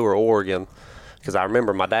Idaho or Oregon, because I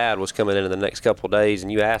remember my dad was coming in the next couple of days,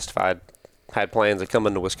 and you asked if I had plans of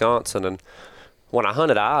coming to Wisconsin, and when I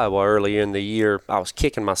hunted Iowa earlier in the year, I was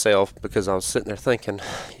kicking myself because I was sitting there thinking,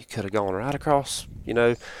 you could have gone right across,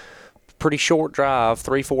 pretty short drive,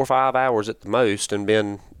 3, 4, 5 hours at the most, and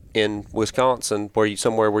been in Wisconsin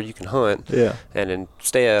somewhere where you can hunt. Yeah. And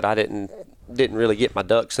instead, I didn't really get my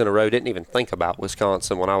ducks in a row. Didn't even think about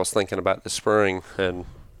Wisconsin when I was thinking about the spring, and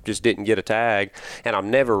just didn't get a tag. And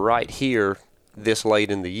I'm never right here this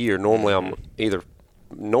late in the year. Normally, I'm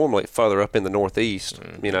normally further up in the Northeast,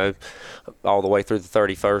 all the way through the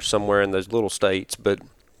 31st, somewhere in those little states. But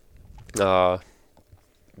the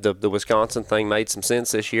Wisconsin thing made some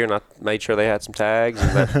sense this year, and I made sure they had some tags, and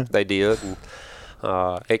that they did. And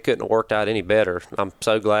it couldn't have worked out any better. I'm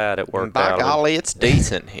so glad it worked out. By golly, it's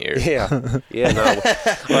decent here. No.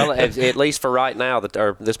 Well, at least for right now,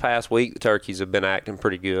 this past week, the turkeys have been acting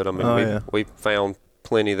pretty good. I mean, we found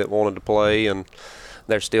plenty that wanted to play, and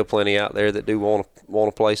there's still plenty out there that do want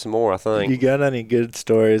to play some more, I think. You got any good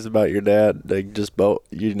stories about your dad? Like just bow,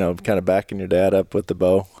 kind of backing your dad up with the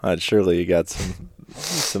bow? Surely you got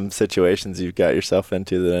some situations you've got yourself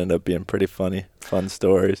into that end up being pretty fun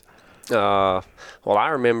stories. Well, I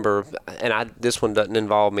remember, and this one doesn't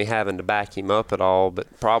involve me having to back him up at all,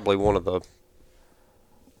 but probably one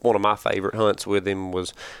of my favorite hunts with him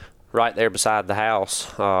was right there beside the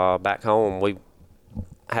house back home. We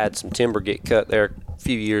had some timber get cut there a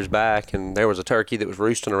few years back, and there was a turkey that was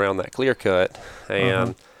roosting around that clear cut,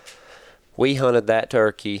 and we hunted that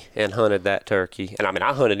turkey and hunted that turkey. And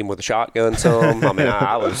I hunted him with a shotgun some.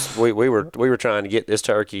 we were trying to get this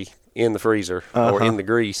turkey in the freezer or in the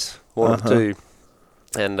grease, one of the two.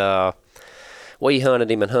 And we hunted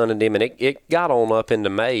him, and it got on up into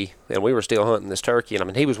May, and we were still hunting this turkey.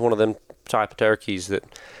 And he was one of them type of turkeys that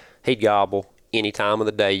he'd gobble any time of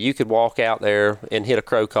the day. You could walk out there and hit a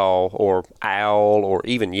crow call or owl or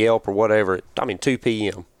even yelp or whatever. 2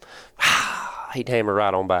 p.m. He'd hammer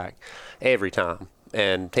right on back every time.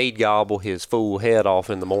 And he'd gobble his fool head off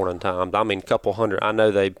in the morning time. A couple hundred. I know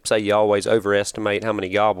they say you always overestimate how many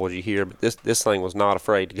gobbles you hear, but this thing was not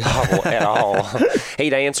afraid to gobble at all.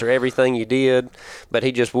 He'd answer everything you did, but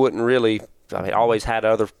he just wouldn't really. Always had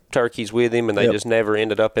other turkeys with him, and they just never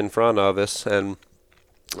ended up in front of us. And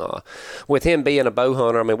with him being a bow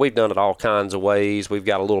hunter, we've done it all kinds of ways. We've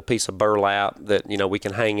got a little piece of burlap that we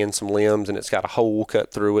can hang in some limbs, and it's got a hole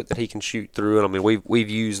cut through it that he can shoot through. And we've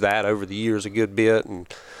used that over the years a good bit, and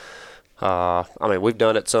we've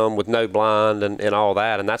done it some with no blind and all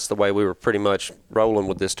that. And that's the way we were pretty much rolling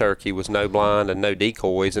with this turkey, was no blind and no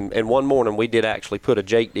decoys. And one morning we did actually put a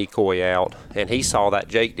Jake decoy out, and he saw that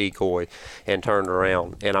Jake decoy and turned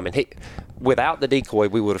around. And without the decoy,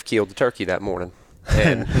 we would have killed the turkey that morning.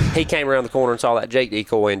 And he came around the corner and saw that Jake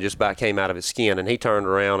decoy and just about came out of his skin. And he turned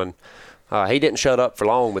around, and he didn't shut up for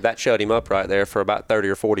long, but that shut him up right there for about 30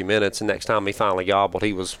 or 40 minutes. And next time he finally gobbled,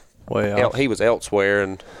 he was he was elsewhere.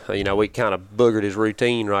 And we kind of boogered his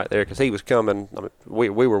routine right there because he was coming. We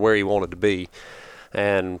were where he wanted to be.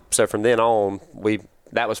 And so from then on,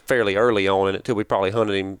 that was fairly early on in it, till we probably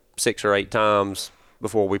hunted him 6 or 8 times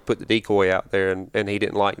before we put the decoy out there, and he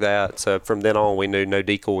didn't like that. So from then on, we knew no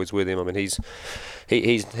decoys with him.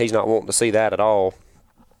 He's not wanting to see that at all.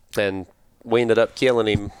 And we ended up killing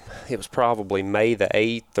him. It was probably May the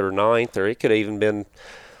 8th or 9th, or it could have even been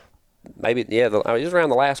maybe, it was around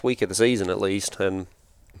the last week of the season at least. And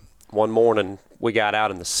one morning, we got out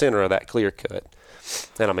in the center of that clear cut.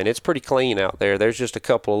 And it's pretty clean out there. There's just a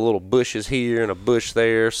couple of little bushes here and a bush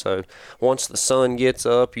there. So once the sun gets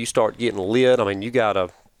up, you start getting lit. You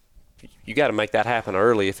gotta make that happen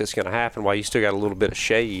early if it's gonna happen while you still got a little bit of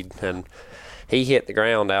shade. And he hit the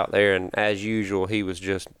ground out there, and as usual, he was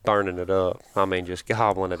just burning it up. Just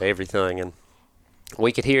gobbling at everything. And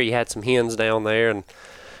we could hear you had some hens down there. And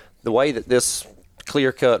the way that this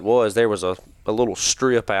clear cut was, there was a little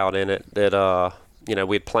strip out in it that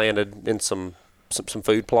we had planted in some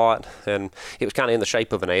food plot, and it was kind of in the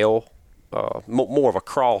shape of an L, more of a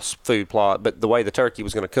cross food plot, but the way the turkey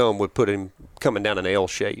was going to come would put him coming down an L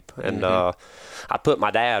shape. And I put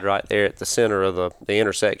my dad right there at the center of the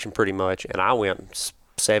intersection pretty much, and I went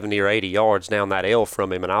 70 or 80 yards down that L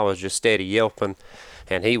from him, and I was just steady yelping,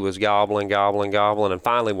 and he was gobbling, and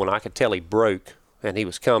finally when I could tell he broke and he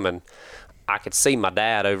was coming, I could see my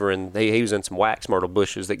dad over in, he was in some wax myrtle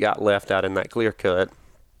bushes that got left out in that clear cut.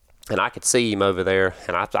 And I could see him over there,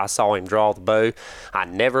 and I saw him draw the bow. I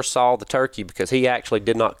never saw the turkey because he actually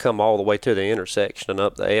did not come all the way to the intersection and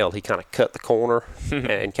up the L. He kind of cut the corner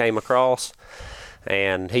and came across.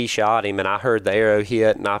 and he shot him, and I heard the arrow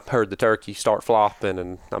hit, and I heard the turkey start flopping,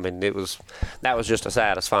 and I mean that was just a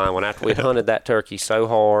satisfying one. After we'd hunted that turkey so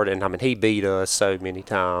hard, and I mean he beat us so many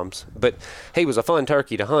times, but he was a fun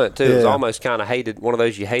turkey to hunt too. It was almost kind of one of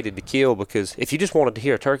those you hated to kill, because if you just wanted to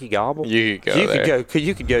hear a turkey gobble, you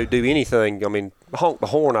could go do anything. I mean, honk the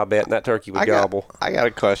horn, I bet, and that turkey would gobble. I got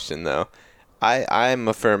a question though. I'm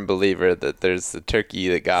a firm believer that there's the turkey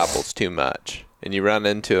that gobbles too much, and you run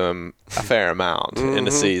into them a fair amount in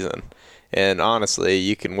a season. And honestly,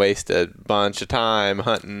 you can waste a bunch of time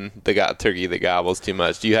hunting the turkey that gobbles too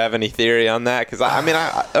much. Do you have any theory on that? Because I mean,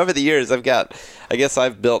 over the years, I guess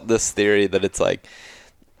I've built this theory that it's like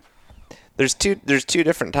there's two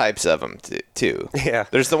different types of them too. Yeah.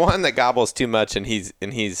 There's the one that gobbles too much, and he's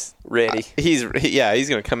ready. He's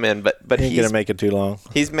gonna come in, but he's gonna make it too long.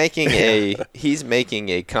 He's making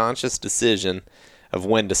a conscious decision of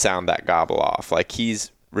when to sound that gobble off. Like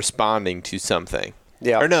he's responding to something.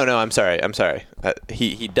 Yeah. Or no, I'm sorry.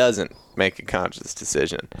 He doesn't make a conscious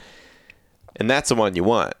decision. And that's the one you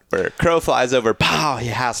want. Where crow flies over, pow, he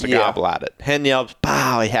has to gobble at it. Hen yelps,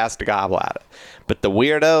 pow, he has to gobble at it. But the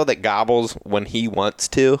weirdo that gobbles when he wants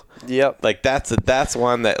to, like that's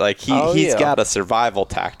one that like he's got a survival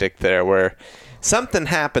tactic there where something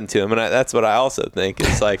happened to him, and that's what I also think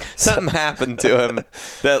is like something happened to him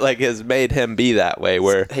that like has made him be that way.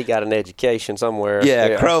 Where he got an education somewhere.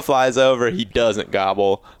 Yeah, crow flies over, he doesn't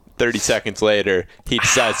gobble. 30 seconds later, he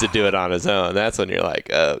decides to do it on his own. That's when you're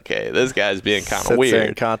like, okay, this guy's being kind of weird. Sits there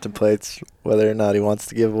and contemplates whether or not he wants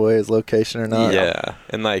to give away his location or not. Yeah,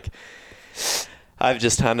 and like I've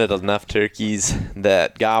just hunted enough turkeys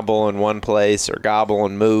that gobble in one place or gobble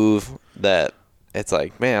and move that it's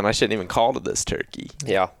like, man, I shouldn't even call to this turkey.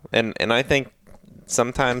 Yeah. And I think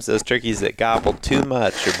sometimes those turkeys that gobble too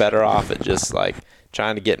much are better off at just like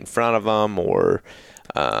trying to get in front of them or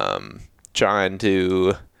trying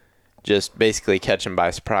to just basically catch them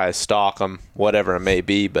by surprise, stalk them, whatever it may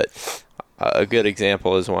be. But a good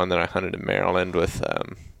example is one that I hunted in Maryland with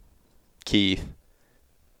Keith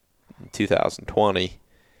in 2020.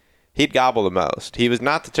 He'd gobble the most. He was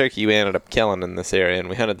not the turkey we ended up killing in this area, and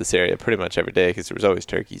we hunted this area pretty much every day because there was always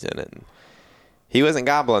turkeys in it. And he wasn't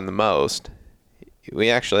gobbling the most. We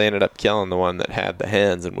actually ended up killing the one that had the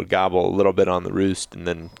hens and would gobble a little bit on the roost and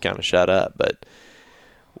then kind of shut up. But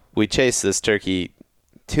we chased this turkey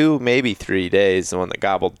 2, maybe 3 days, the one that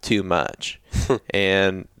gobbled too much.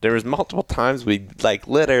 And there was multiple times we like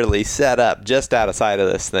literally set up just out of sight of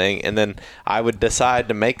this thing, and then I would decide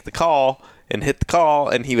to make the call and hit the call,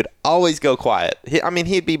 and he would always go quiet.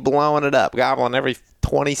 He'd be blowing it up, gobbling every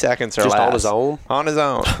 20 seconds or less. Just on his own? On his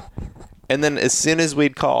own. And then as soon as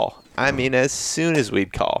we'd call,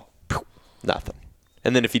 nothing.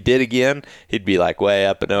 And then if he did again, he'd be like way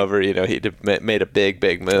up and over. You know, he'd made a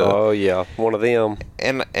big move. Oh, yeah. One of them.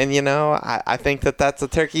 And you know, I think that's a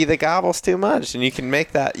turkey that gobbles too much. And you can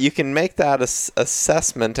make that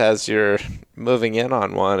assessment as you're moving in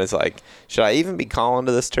on one. Is like, should I even be calling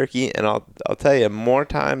to this turkey? And I'll tell you, more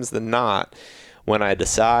times than not, when I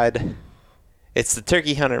decide, it's the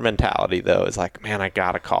turkey hunter mentality, though. It's like, man, I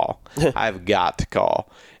got to call. I've got to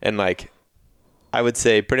call. And like, I would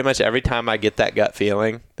say pretty much every time I get that gut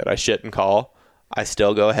feeling that I shouldn't call, I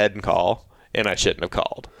still go ahead and call, and I shouldn't have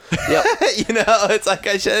called. Yep. You know, it's like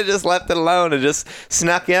I should have just left it alone and just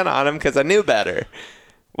snuck in on him because I knew better.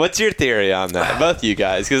 What's your theory on that, both you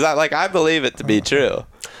guys? Because I believe it to be true.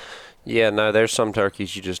 Yeah, no, there's some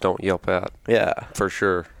turkeys you just don't yelp at. Yeah. For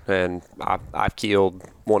sure. And I've killed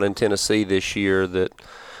one in Tennessee this year that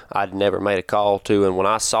I'd never made a call to, and when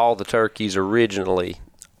I saw the turkeys originally,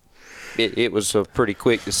 it was a pretty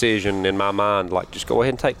quick decision in my mind, like just go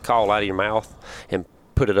ahead and take the call out of your mouth and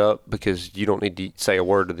put it up because you don't need to say a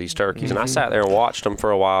word to these turkeys. Mm-hmm. And I sat there and watched them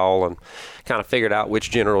for a while and kind of figured out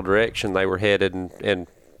which general direction they were headed and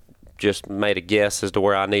just made a guess as to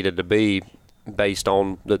where I needed to be based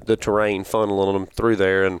on the terrain funneling them through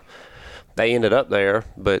there. And they ended up there.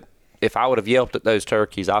 But if I would have yelped at those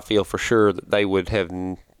turkeys, I feel for sure that they would have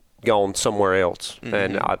gone somewhere else. Mm-hmm.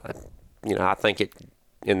 And I think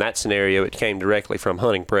in that scenario, it came directly from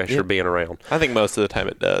hunting pressure being around. I think most of the time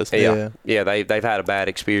it does. Yeah. They've had a bad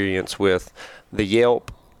experience with the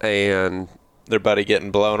yelp and their buddy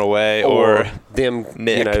getting blown away or them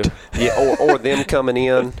nicked. Or them coming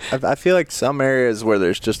in. I feel like some areas where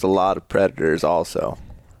there's just a lot of predators also.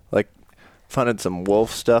 Like, I've hunted some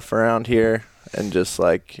wolf stuff around here and just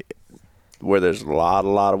like where there's a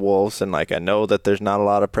lot of wolves, and like I know that there's not a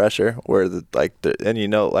lot of pressure where and you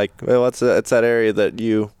know, like, well, it's that area that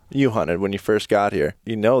you hunted when you first got here.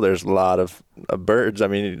 You know, there's a lot of birds. I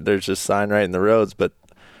mean, there's just sign right in the roads, but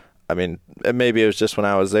I mean, maybe it was just when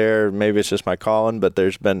I was there, maybe it's just my calling, but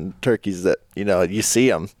there's been turkeys that, you see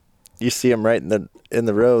them right in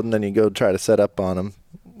the road, and then you go try to set up on them,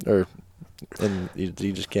 and you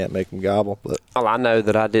just can't make them gobble. But well, I know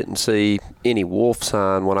that I didn't see any wolf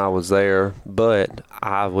sign when I was there, but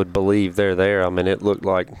I would believe they're there. I mean, it looked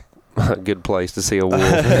like a good place to see a wolf.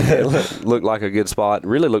 It looked like a good spot. It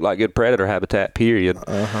really looked like good predator habitat, period.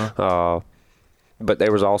 But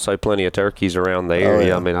there was also plenty of turkeys around the area.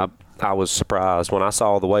 Yeah. I mean, I was surprised when I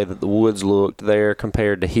saw the way that the woods looked there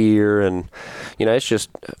compared to here. And,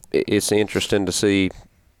 it's interesting to see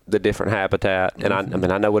the different habitat. And I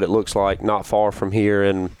mean, I know what it looks like not far from here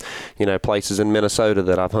and, places in Minnesota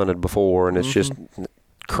that I've hunted before. And it's just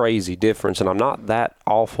crazy difference. And I'm not that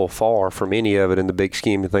awful far from any of it in the big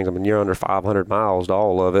scheme of things. I mean, you're under 500 miles to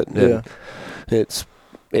all of it. And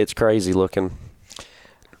it's crazy looking.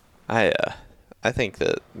 I think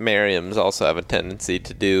that Merriams also have a tendency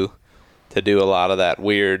to do a lot of that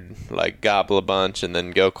weird, like, gobble a bunch and then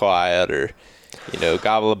go quiet, or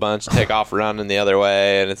gobble a bunch, take off running the other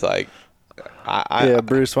way, and it's like,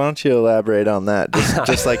 Bruce, why don't you elaborate on that?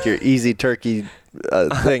 Just like your easy turkey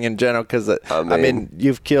thing in general, because I mean,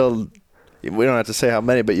 you've killed. We don't have to say how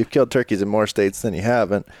many, but you've killed turkeys in more states than you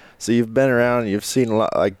haven't. So you've been around, you've seen a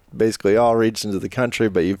lot, like basically all regions of the country,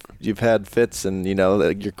 but you've had fits in,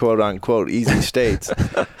 your quote unquote easy states.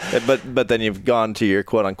 but then you've gone to your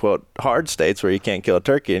quote unquote hard states where you can't kill a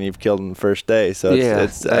turkey, and you've killed them the first day. So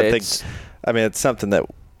it's something that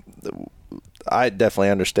I definitely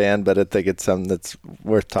understand, but I think it's something that's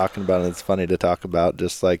worth talking about, and it's funny to talk about,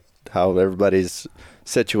 just like how everybody's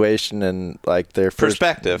situation and like their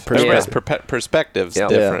perspective's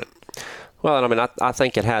different. Well, and I mean, I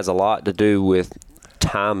think it has a lot to do with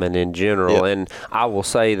timing in general. And I will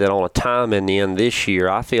say that on a timing end this year,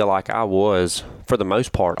 I feel like I was, for the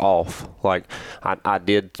most part, off. Like, I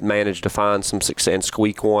did manage to find some success and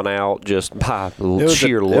squeak one out just by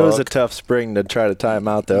sheer luck. It was a tough spring to try to time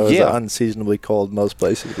out, though. It was unseasonably cold most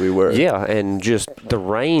places we were. Yeah, and just the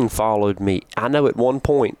rain followed me. I know at one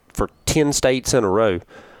point for 10 states in a row,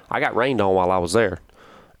 I got rained on while I was there.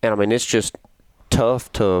 And, I mean, it's just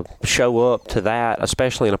tough to show up to that,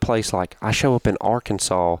 especially in a place like I show up in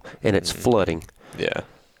Arkansas and it's flooding. Yeah.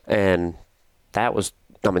 And that was,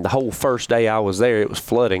 I mean, the whole first day I was there, it was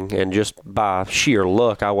flooding. And just by sheer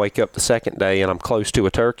luck, I wake up the second day and I'm close to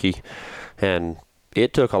a turkey. And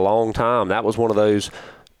it took a long time. That was one of those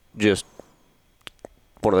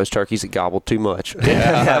turkeys that gobbled too much.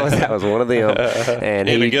 Yeah. that was one of them. And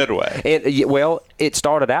in a good way. It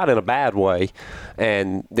started out in a bad way,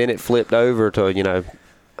 and then it flipped over to,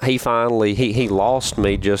 he finally, he lost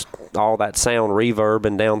me, just all that sound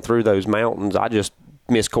reverbing down through those mountains. I just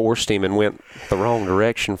miscoursed him and went the wrong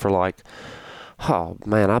direction for like, oh,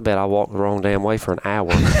 man, I bet I walked the wrong damn way for an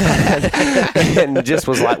hour. And just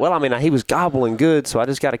was like, well, I mean, he was gobbling good, so I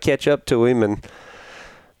just got to catch up to him. And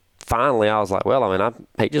finally, I was like, well, I mean,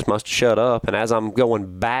 he just must have shut up. And as I'm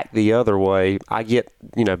going back the other way, I get,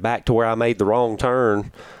 back to where I made the wrong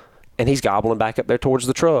turn, and he's gobbling back up there towards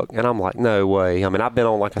the truck. And I'm like, no way. I mean, I've been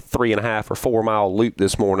on like a 3.5 or 4 mile loop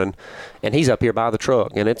this morning, and he's up here by the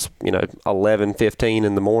truck. And it's, 11:15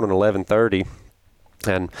 in the morning, 11:30.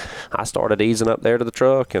 And I started easing up there to the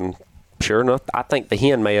truck, and sure enough, I think the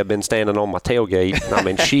hen may have been standing on my tailgate. I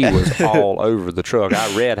mean, she was all over the truck.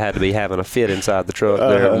 Red had to be having a fit inside the truck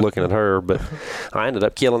there looking at her. But I ended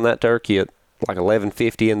up killing that turkey at like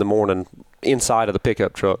 11:50 in the morning inside of the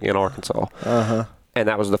pickup truck in Arkansas. And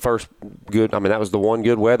that was the first good, I mean, that was the one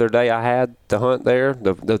good weather day I had to hunt there.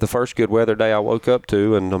 The first good weather day I woke up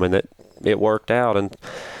to, and I mean, it worked out. And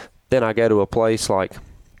then I go to a place like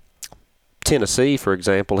Tennessee, for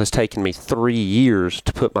example, has taken me 3 years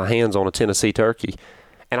to put my hands on a Tennessee turkey,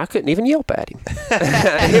 and I couldn't even yelp at him.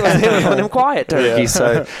 It was one of them quiet turkeys.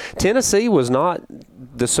 So Tennessee was not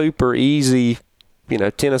the super easy,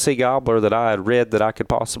 Tennessee gobbler that I had read that I could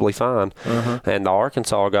possibly find. And the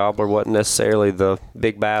Arkansas gobbler wasn't necessarily the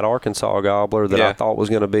big bad Arkansas gobbler that I thought was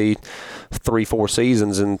going to be 3-4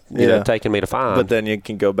 seasons and taking me to find. But then you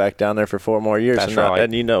can go back down there for 4 more years. That's right.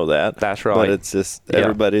 And you know that. That's right. But it's just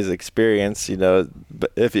everybody's experience,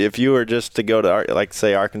 But if you were just to go to, like,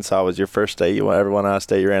 say Arkansas was your first state, you want everyone out of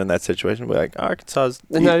state you ran in that situation, be like, Arkansas is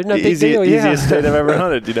easiest state I've ever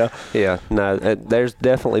hunted, Yeah, no, there's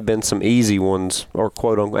definitely been some easy ones, or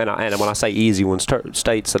quote unquote, and when I say easy ones,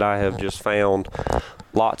 states that I have just found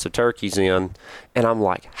lots of turkeys in, and I'm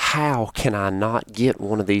like, how can I not get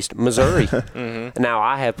one of these? Missouri. Now,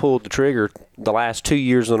 I have pulled the trigger the last 2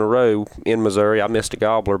 years in a row in Missouri. I missed a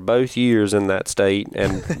gobbler both years in that state,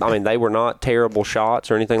 and I mean, they were not terrible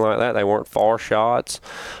shots or anything like that. They weren't far shots.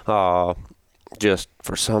 just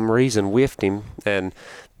for some reason whiffed him. And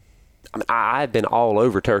I mean, I've been all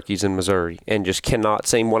over turkeys in Missouri and just cannot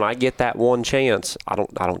seem, when I get that one chance, I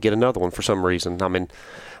don't get another one for some reason. I mean,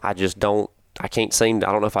 I can't seem to,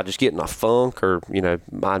 I don't know if I just get in a funk or,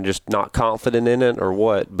 I'm just not confident in it or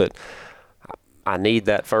what, but I need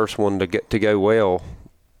that first one to go well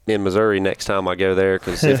in Missouri next time I go there,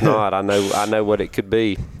 because if not, I know what it could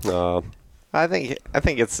be. I think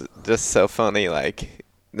it's just so funny, like,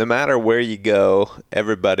 no matter where you go,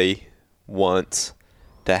 everybody wants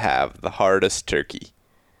to have the hardest turkey.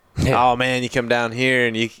 Yeah. Oh man, you come down here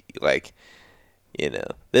and you like,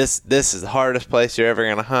 this is the hardest place you're ever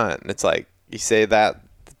gonna hunt. And it's like, you say that,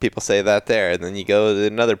 people say that there, and then you go to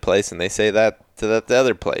another place and they say that to the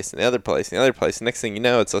other place and the other place and the other place. Next thing you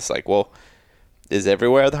know, it's just like, well, is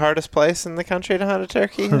everywhere the hardest place in the country to hunt a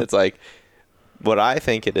turkey? It's like, what I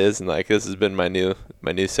think it is, and like this has been my new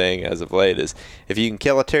saying as of late, is if you can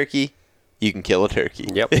kill a turkey, you can kill a turkey.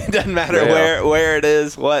 Yep. It doesn't matter where it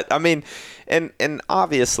is, what. I mean, and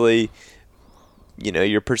obviously,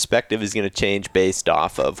 your perspective is going to change based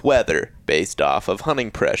off of weather, based off of hunting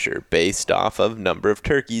pressure, based off of number of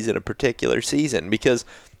turkeys in a particular season. Because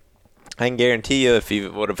I can guarantee you, if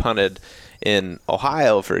you would have hunted in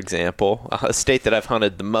Ohio, for example, a state that I've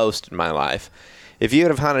hunted the most in my life, if you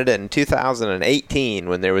would have hunted it in 2018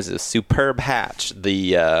 when there was a superb hatch,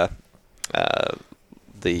 the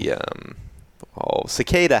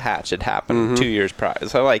cicada hatch had happened 2 years prior.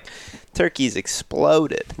 So, like, turkeys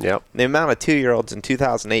exploded. Yep. The amount of 2-year-olds in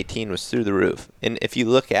 2018 was through the roof. And if you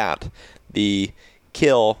look at the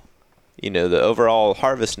kill, the overall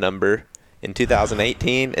harvest number in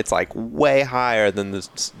 2018, it's, like, way higher than the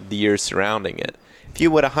years surrounding it. If you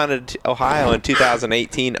would have hunted Ohio in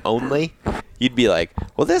 2018 only, you'd be like,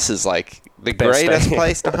 well, this is, like, the greatest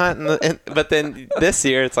place to hunt. But then this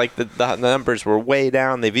year, it's like the numbers were way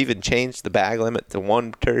down. They've even changed the bag limit to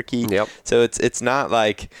 1 turkey. Yep. So it's not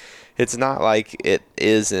like it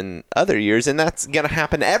is in other years, and that's going to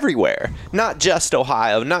happen everywhere. Not just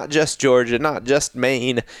Ohio, not just Georgia, not just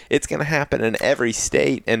Maine. It's going to happen in every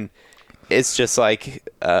state, and it's just like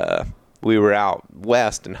we were out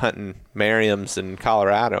west and hunting Merriam's in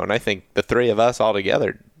Colorado, and I think the three of us all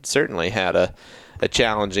together certainly had a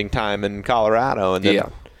challenging time in Colorado. And then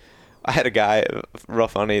I had a guy, real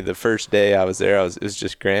funny, the first day I was there, it was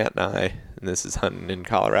just Grant and I, and this is hunting in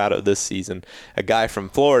Colorado this season. A guy from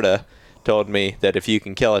Florida told me that if you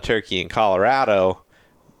can kill a turkey in Colorado,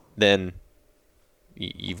 then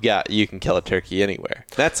you can kill a turkey anywhere.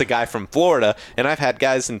 That's a guy from Florida, and I've had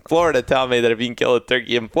guys in Florida tell me that if you can kill a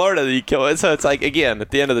turkey in Florida, then you kill it. So it's like, again, at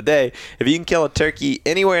the end of the day, if you can kill a turkey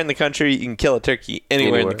anywhere in the country, you can kill a turkey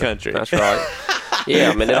anywhere. In the country. That's right. Yeah,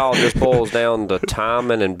 I mean, it all just boils down to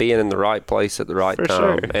timing and being in the right place at the right time.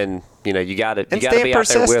 Sure. And, you got to be out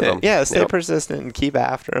there with them. Yeah, stay persistent and keep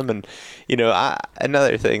after them. And,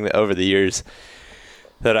 another thing that over the years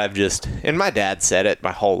that I've just, and my dad said it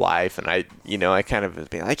my whole life, and I kind of was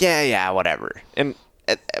being like, yeah, whatever.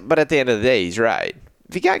 But at the end of the day, he's right.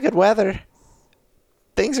 If you got good weather,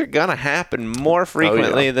 things are going to happen more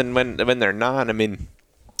frequently than when they're not. I mean,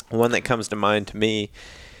 one that comes to mind to me,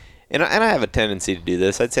 and I have a tendency to do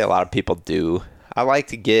this. I'd say a lot of people do. I like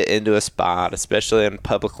to get into a spot, especially on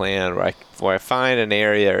public land, where I find an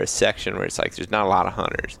area or a section where it's like there's not a lot of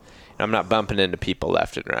hunters. And I'm not bumping into people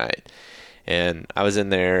left and right. And I was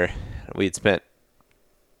in there. We'd spent,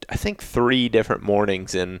 I think, 3 different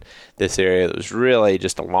mornings in this area. It was really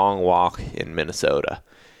just a long walk in Minnesota.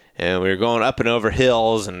 And we were going up and over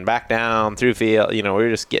hills and back down through field. We were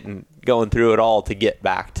just going through it all to get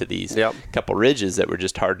back to these couple ridges that were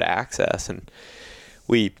just hard to access. And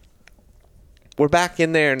we're back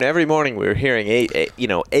in there, and every morning we were hearing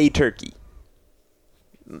a turkey,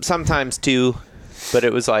 sometimes 2, but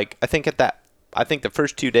it was like I think the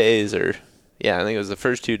first 2 days, I think it was the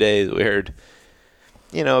first 2 days we heard,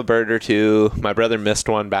 a bird or 2. My brother missed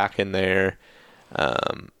one back in there.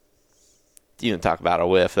 You didn't talk about a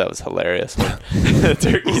whiff. That was hilarious when the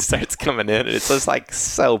turkey starts coming in, and it's just like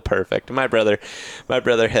so perfect. My brother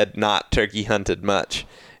had not turkey hunted much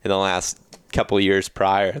in the last couple of years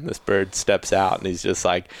prior, and this bird steps out, and he's just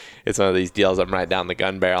like, it's one of these deals I'm right down the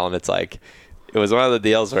gun barrel, and it's like, it was one of the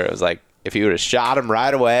deals where it was like, if he would have shot him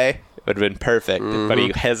right away, it would have been perfect. Mm-hmm. But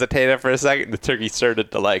he hesitated for a second. The turkey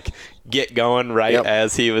started to like get going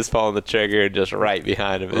as he was pulling the trigger, and just right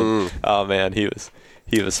behind him. And, oh man, he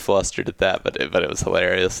was flustered at that, but it was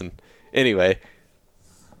hilarious. And anyway,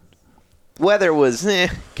 weather was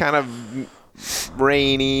kind of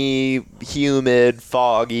rainy, humid,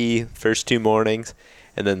 foggy first 2 mornings,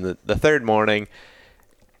 and then the third morning,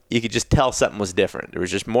 you could just tell something was different. There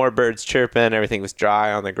was just more birds chirping. Everything was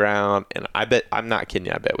dry on the ground. And I'm not kidding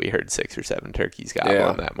you, I bet we heard 6 or 7 turkeys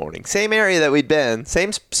gobbling that morning. Same area that we'd been,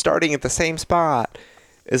 starting at the same spot.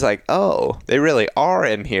 It's like, oh, they really are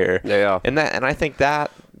in here. Yeah. And I think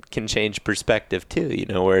that can change perspective too,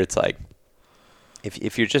 where it's like,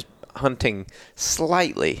 if you're just hunting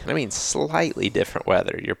slightly different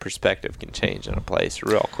weather, your perspective can change in a place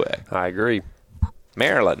real quick. I agree.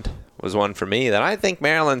 Maryland was one for me that I think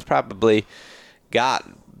Maryland's probably got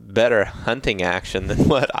better hunting action than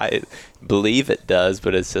what I believe it does,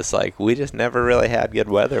 but it's just like we just never really had good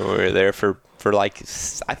weather when we were there for like,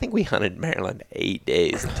 I think we hunted Maryland 8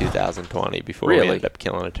 days in 2020 before we ended up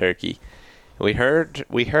killing a turkey. We heard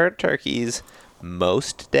turkeys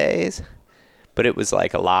most days, but it was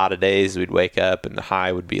like a lot of days we'd wake up and the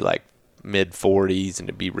high would be like mid-40s and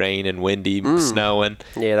it'd be raining, windy, snowing.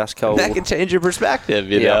 Yeah, that's cold. And that can change your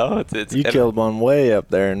perspective, you know. You killed one way up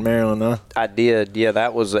there in Maryland, huh? I did. Yeah,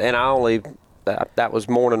 that was, and that was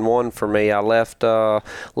morning one for me. I left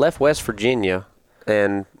West Virginia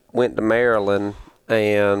and went to Maryland,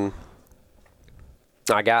 and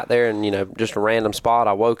I got there and, just a random spot.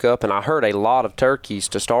 I woke up and I heard a lot of turkeys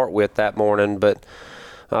to start with that morning, but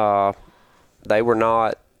they were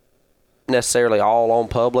not necessarily all on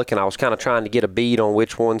public, and I was kind of trying to get a bead on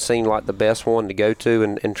which one seemed like the best one to go to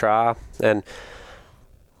and try. And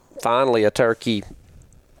finally a turkey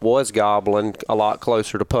was gobbling a lot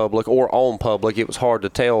closer to public or on public. It was hard to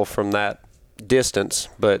tell from that distance,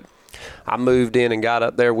 but I moved in and got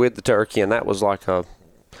up there with the turkey, and that was like a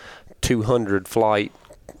 200 flight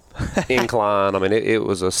incline. I mean, it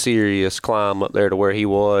was a serious climb up there to where he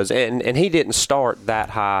was, and he didn't start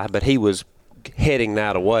that high, but he was heading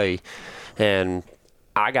that away. And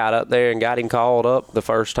I got up there and got him called up the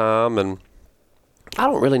first time, and I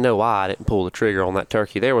don't really know why I didn't pull the trigger on that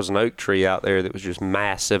turkey. There was an oak tree out there that was just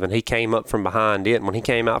massive, and he came up from behind it, and when he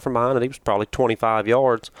came out from behind it, he was probably 25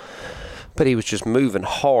 yards. But he was just moving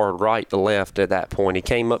hard right to left at that point. He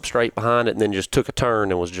came up straight behind it and then just took a turn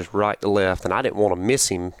and was just right to left. And I didn't want to miss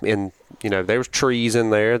him. And, there was trees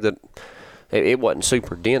in there that it wasn't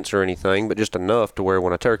super dense or anything, but just enough to where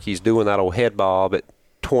when a turkey's doing that old head bob at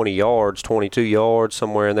 20 yards, 22 yards,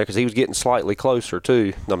 somewhere in there, because he was getting slightly closer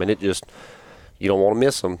too. I mean, you don't want to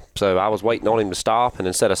miss him. So I was waiting on him to stop, and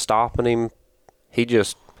instead of stopping him, he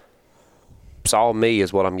just saw me,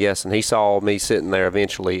 is what I'm guessing. He saw me sitting there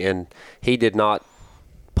eventually, and he did not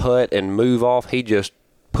putt and move off. He just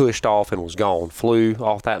pushed off and was gone. Flew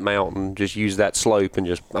off that mountain, just used that slope, and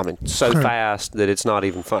so fast that it's not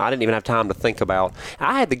even fun. I didn't even have time to think about.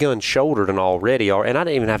 I had the gun shouldered and already, and I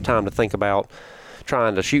didn't even have time to think about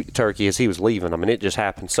trying to shoot the turkey as he was leaving. I mean, it just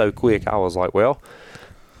happened so quick. I was like, well,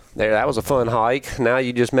 that was a fun hike. Now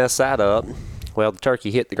you just messed that up. Well, the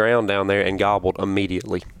turkey hit the ground down there and gobbled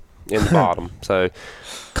immediately in the bottom. So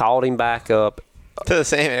called him back up to the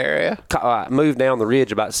same area. Moved down the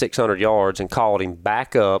ridge about 600 yards and called him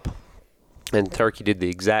back up, and the turkey did the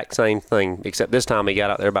exact same thing, except this time he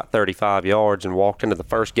got out there about 35 yards and walked into the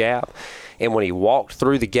first gap. And when he walked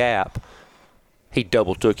through the gap, he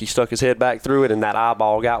double took. He stuck his head back through it, and that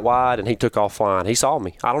eyeball got wide, and he took off flying. He saw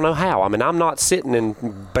me. I don't know how. I mean, I'm not sitting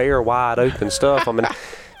in bare, wide open stuff. I mean,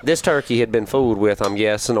 this turkey had been fooled with, I'm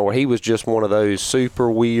guessing, or he was just one of those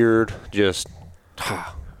super weird, just,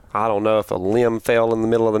 I don't know if a limb fell in the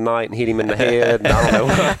middle of the night and hit him in the head.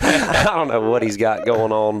 I don't know what he's got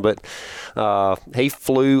going on, but he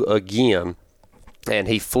flew again, and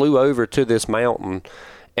he flew over to this mountain,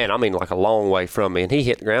 and I mean like a long way from me, and he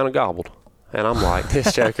hit the ground and gobbled. And I'm like,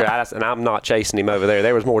 this joker, and I'm not chasing him over there.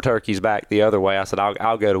 There was more turkeys back the other way. I said,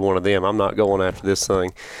 I'll go to one of them. I'm not going after this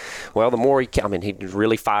thing. Well, the more he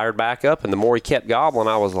really fired back up, and the more he kept gobbling,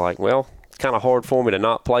 I was like, well, it's kind of hard for me to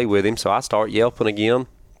not play with him. So I start yelping again,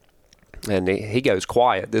 and he goes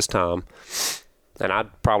quiet this time. And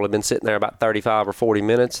I'd probably been sitting there about 35 or 40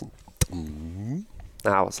 minutes. And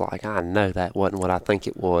I was like, I know that wasn't what I think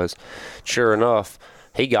it was. Sure enough,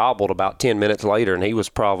 he gobbled about 10 minutes later, and he was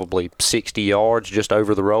probably 60 yards just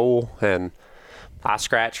over the roll. And I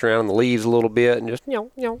scratched around in the leaves a little bit and just,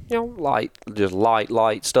 light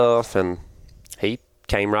stuff. And he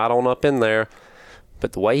came right on up in there.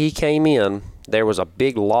 But the way he came in, there was a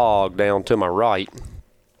big log down to my right,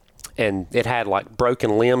 and it had like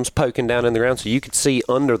broken limbs poking down in the ground, so you could see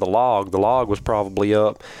under the log. The log was probably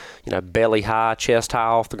up, belly high, chest high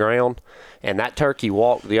off the ground. And that turkey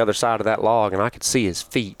walked the other side of that log, and I could see his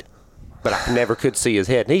feet, but I never could see his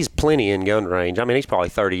head. And he's plenty in gun range. I mean, he's probably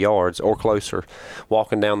 30 yards or closer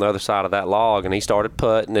walking down the other side of that log, and he started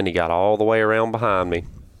putting, and he got all the way around behind me.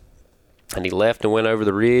 And he left and went over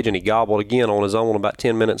the ridge, and he gobbled again on his own about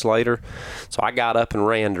 10 minutes later. So I got up and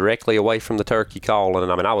ran directly away from the turkey calling.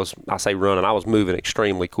 And I was moving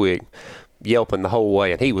extremely quick, yelping the whole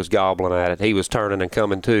way, and he was gobbling at it. He was turning and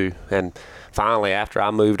coming too. And finally, after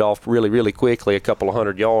I moved off really, really quickly, a couple of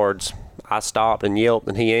 100 yards, I stopped and yelped,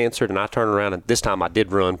 and he answered, and I turned around, and this time I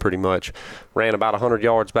did run pretty much. Ran about 100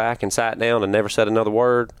 yards back and sat down and never said another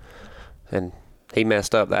word. And he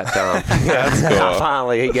messed up that time. That's cool.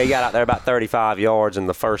 Finally, he got out there about 35 yards, and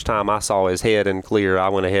the first time I saw his head in clear, I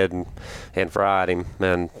went ahead and fried him.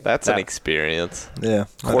 And that's an experience. Yeah.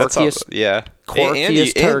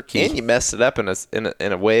 Quirkiest turkey. And you messed it up in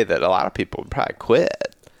a way that a lot of people would probably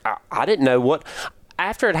quit. I didn't know what.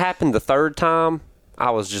 After it happened the third time, I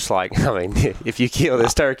was just like, if you kill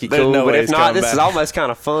this turkey, cool. No, but if not, this back. is almost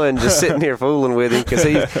kind of fun just sitting here fooling with him because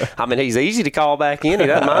he's easy to call back in. He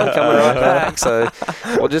doesn't mind coming right back. So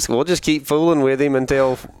we'll just keep fooling with him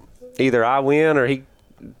until either I win or he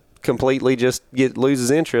completely just loses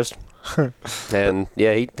interest. And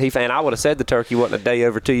yeah, and I would have said the turkey wasn't a day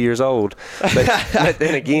over 2 years old, but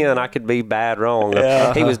then again, I could be bad wrong.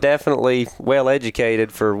 Yeah. He was definitely well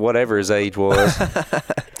educated for whatever his age was,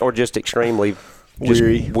 or just extremely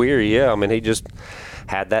weary. Yeah, he just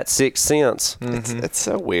had that sixth sense. Mm-hmm. It's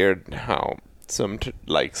so weird how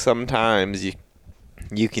sometimes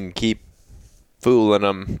you can keep fooling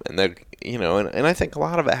them, and they and I think a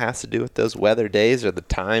lot of it has to do with those weather days or the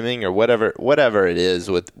timing or whatever it is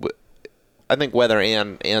with I think weather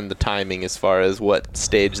and the timing as far as what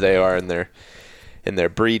stage they are in their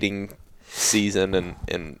breeding season,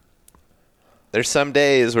 and there's some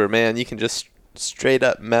days where, man, you can just straight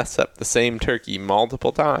up mess up the same turkey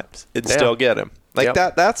multiple times and still get him.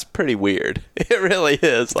 That's pretty weird. It really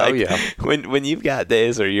is. When you've got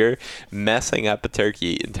days where you're messing up a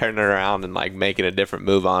turkey and turning around and making a different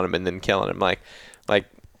move on him and then killing him,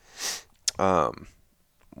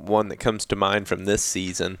 one that comes to mind from this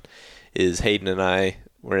season is Hayden and I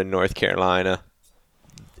were in North Carolina,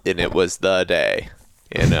 and it was the day.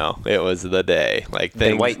 It was the day.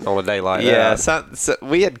 Been waiting on a day like that. Yeah, so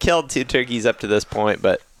we had killed 2 turkeys up to this point,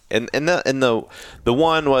 but and the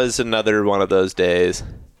one was another one of those days.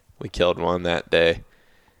 We killed one that day.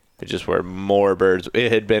 It just were more birds.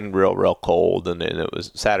 It had been real cold, and it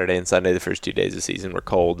was Saturday and Sunday. The first 2 days of the season were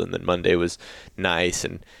cold, and then Monday was nice,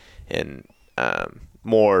 and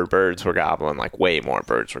more birds were gobbling. Way more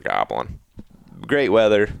birds were gobbling. Great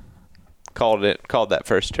weather. Called that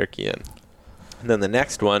first turkey in. And then the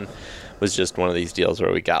next one was just one of these deals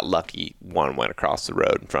where we got lucky. One went across the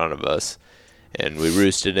road in front of us, and we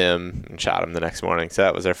roosted him and shot him the next morning. So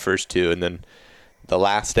that was our first 2. And then the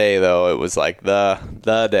last day, though, it was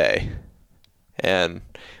the day. And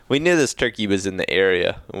we knew this turkey was in the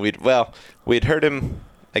area. We'd heard him,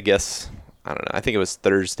 I guess, I don't know, I think it was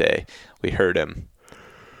Thursday. We heard him,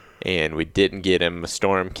 and we didn't get him. A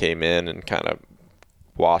storm came in and kind of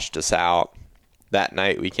washed us out. That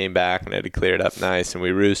night we came back and it had cleared up nice, and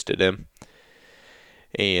we roosted him.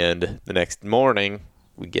 And the next morning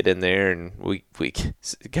we get in there, and we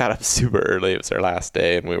got up super early. It was our last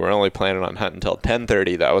day, and we were only planning on hunting until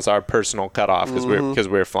 10:30. That was our personal cutoff because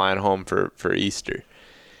we were flying home for Easter.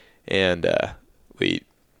 And we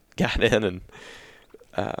got in and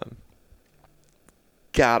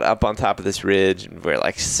got up on top of this ridge, and we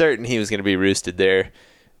we're certain he was going to be roosted there.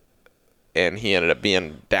 And he ended up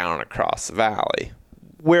being down across the valley.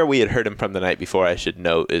 Where we had heard him from the night before, I should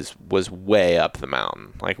note, was way up the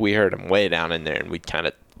mountain. We heard him way down in there, and we kind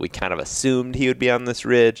of assumed he would be on this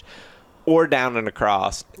ridge or down and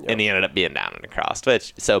across, and he ended up being down and across,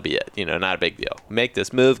 which, so be it. Not a big deal. Make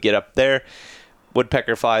this move, get up there,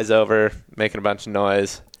 woodpecker flies over, making a bunch of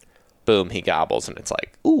noise. Boom, he gobbles, and it's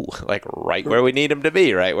ooh, right where we need him to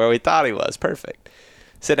be, right where we thought he was. Perfect.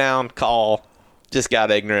 Sit down, call. Just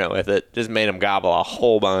got ignorant with it. Just made him gobble a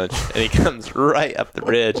whole bunch. And he comes right up the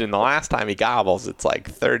ridge. And the last time he gobbles, it's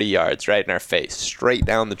 30 yards right in our face, straight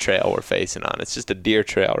down the trail we're facing on. It's just a deer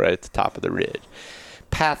trail right at the top of the ridge.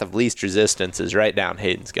 Path of least resistance is right down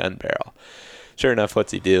Hayden's gun barrel. Sure enough,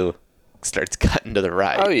 what's he do? Starts cutting to the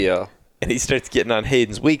right. Oh, yeah. And he starts getting on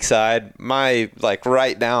Hayden's weak side. My,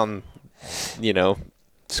 right down,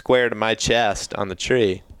 square to my chest on the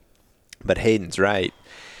tree. But Hayden's right.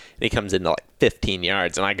 He comes into 15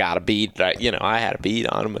 yards, and I got a bead. I had a bead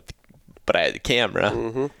on him, but I had the camera.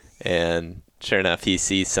 Mm-hmm. And sure enough, he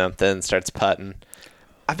sees something, starts putting.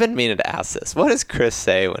 I've been meaning to ask this. What does Chris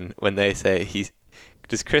say when they say he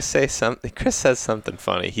Does Chris say something? Chris says something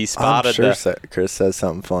funny. He spotted Chris says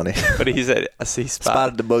something funny. But he said he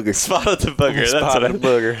spotted the booger. Spotted the booger. Spotted the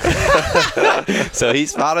booger. So he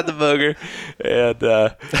spotted the booger, and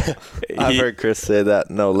I've heard Chris say that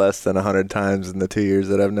no less than 100 times in the 2 years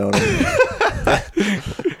that I've known him.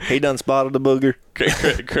 He done spotted the booger.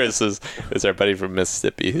 Chris is our buddy from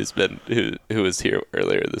Mississippi who was here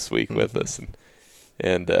earlier this week with us,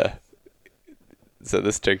 and so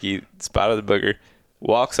this turkey spotted the booger,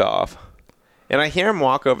 walks off, and I hear him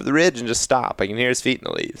walk over the ridge and just stop. I can hear his feet in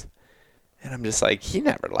the leaves, and I'm just like, he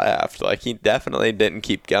never left. Like, he definitely didn't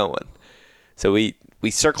keep going. So we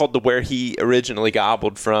circled to where he originally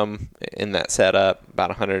gobbled from in that setup, about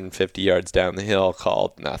 150 yards down the hill.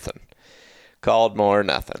 Called nothing. Called more,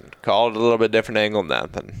 nothing. Called a little bit different angle,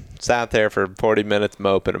 nothing. Sat there for 40 minutes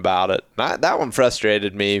moping about it. That one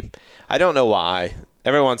frustrated me. I don't know why.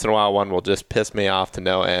 Every once in a while, one will just piss me off to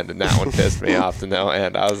no end, and that one pissed me off to no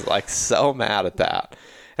end. I was like so mad at that.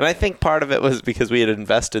 And I think part of it was because we had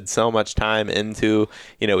invested so much time into,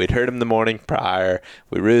 we'd heard him the morning prior.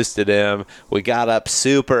 We roosted him. We got up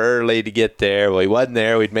super early to get there. Well, he wasn't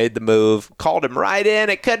there. We'd made the move. Called him right in.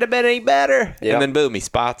 It couldn't have been any better. Yep. And then, boom, he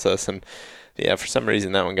spots us. And, yeah, for some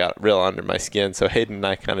reason, that one got real under my skin. So Hayden and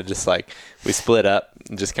I kind of just, we split up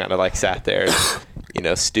and just kind of, sat there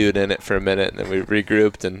and, stewed in it for a minute. And then we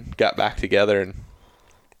regrouped and got back together. And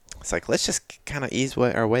it's like, let's just kind of ease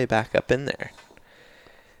our way back up in there.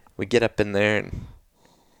 We get up in there, and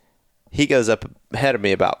he goes up ahead of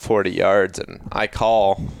me about 40 yards, and I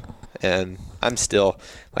call, and I'm still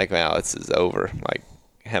like, wow, this is over. Like,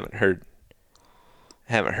 haven't heard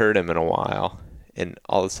him in a while, and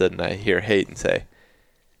all of a sudden I hear Hayden say,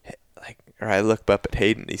 or I look up at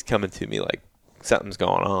Hayden, he's coming to me like something's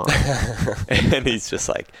going on, and he's just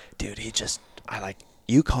like, dude,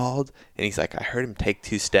 you called, and he's like, I heard him take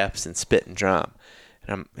 2 steps and spit and drum.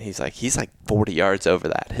 And he's like 40 yards over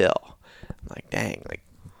that hill. I'm like, dang,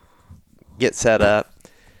 get set up,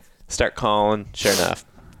 start calling. Sure enough,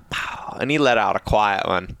 pow, and he let out a quiet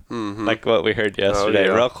one, like what we heard yesterday.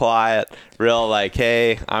 Oh, yeah. Real quiet, real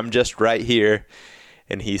hey, I'm just right here.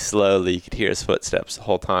 And he slowly, you could hear his footsteps the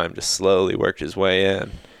whole time, just slowly worked his way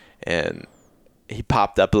in. And he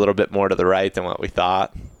popped up a little bit more to the right than what we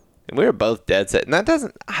thought. And we were both dead set. And that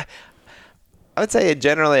doesn't... I would say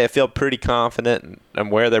generally I feel pretty confident in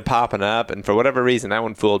where they're popping up, and for whatever reason that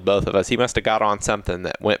one fooled both of us. He must have got on something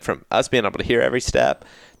that went from us being able to hear every step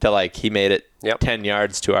to he made it 10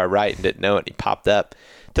 yards to our right and didn't know it, and he popped up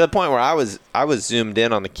to the point where I was zoomed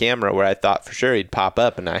in on the camera where I thought for sure he'd pop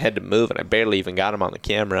up, and I had to move, and I barely even got him on the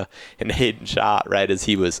camera, and Hayden shot right as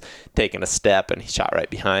he was taking a step, and he shot right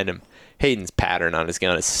behind him. Hayden's pattern on his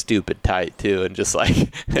gun is stupid tight too, and just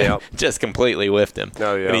just completely whiffed him.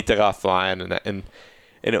 Oh yeah. And he took off flying, and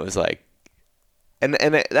it was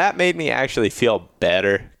that made me actually feel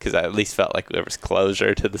better because I at least felt like there was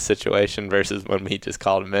closure to the situation versus when we just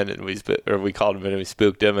called him in and we called him in and we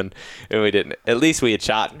spooked him and we didn't. At least we had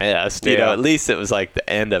shot and missed. At least it was the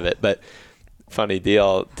end of it. But funny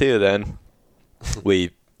deal too. Then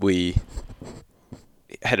we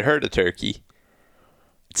had heard a turkey.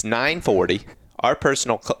 It's 9:40. Our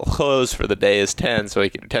personal close for the day is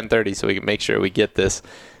 10:30, so we can make sure we get this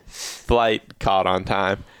flight caught on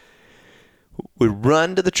time. We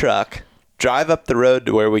run to the truck, drive up the road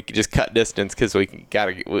to where we could just cut distance because we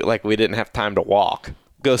didn't have time to walk.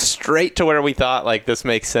 Go straight to where we thought this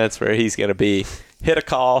makes sense where he's gonna be. Hit a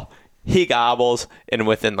call. He gobbles, and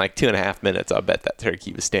within 2.5 minutes, I'll bet that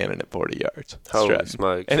turkey was standing at 40 yards. Holy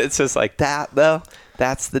smokes. And it's just that, though.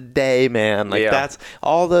 That's the day, man. That's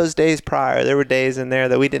all those days prior. There were days in there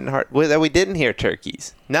that we didn't hear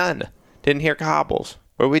turkeys. None. Didn't hear gobbles.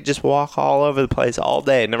 Where we'd just walk all over the place all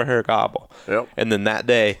day and never heard a gobble. Yep. And then that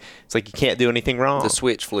day, it's you can't do anything wrong. The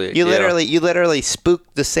switch flick. You literally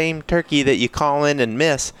spook the same turkey that you call in and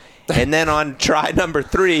miss. And then on try number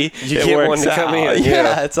 3, you get one to come in.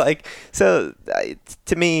 Yeah, it's so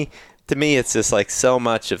to me, it's just so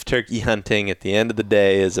much of turkey hunting at the end of the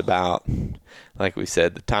day is about, like we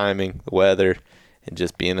said, the timing, the weather, and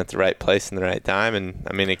just being at the right place in the right time. And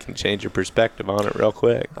I mean, it can change your perspective on it real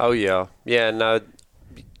quick. Oh yeah, no.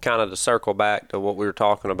 Kind of to circle back to what we were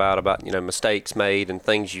talking about mistakes made and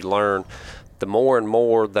things you learn. The more and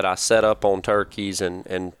more that I set up on turkeys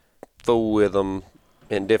and fool with them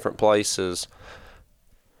in different places,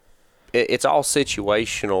 it's all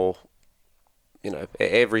situational.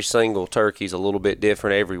 Every single turkey's a little bit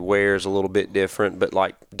different. Everywhere's a little bit different. But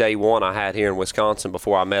day one I had here in Wisconsin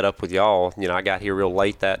before I met up with y'all, I got here real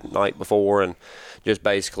late that night before and just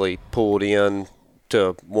basically pulled in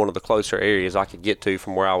to one of the closer areas I could get to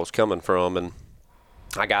from where I was coming from. And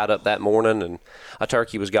I got up that morning and a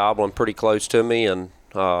turkey was gobbling pretty close to me, and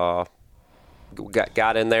got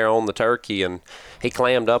in there on the turkey, and he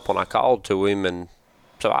clammed up when I called to him, and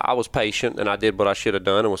so I was patient, and I did what I should have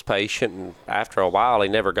done and was patient, and after a while he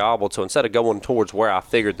never gobbled. So instead of going towards where I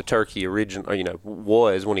figured the turkey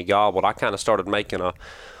was when he gobbled, I kind of started making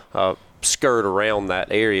a skirt around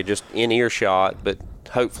that area, just in earshot, but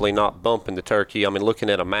hopefully not bumping the turkey. I mean, looking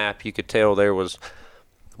at a map, you could tell there was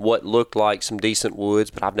what looked like some decent woods,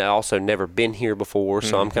 but I've also never been here before,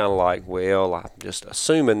 so I'm kind of like, well, I'm just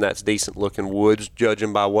assuming that's decent looking woods,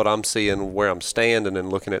 judging by what I'm seeing, where I'm standing, and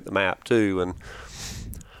looking at the map too. And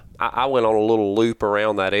I went on a little loop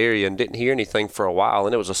around that area and didn't hear anything for a while,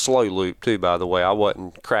 and it was a slow loop too, by the way. I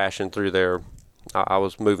wasn't crashing through there. I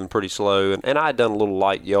was moving pretty slow, and I had done a little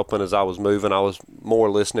light yelping as I was moving. I was more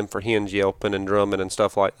listening for hens yelping and drumming and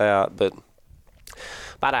stuff like that, but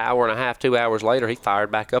about an hour and a half, 2 hours later, he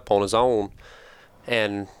fired back up on his own.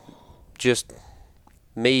 And just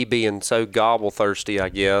me being so gobble thirsty, I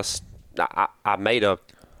guess, I made a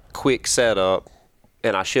quick setup,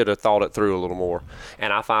 and I should have thought it through a little more.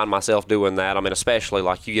 And I find myself doing that. I mean, especially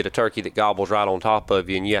like you get a turkey that gobbles right on top of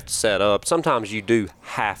you and you have to set up. Sometimes you do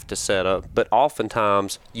have to set up, but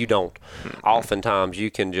oftentimes you don't. Oftentimes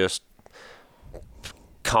you can just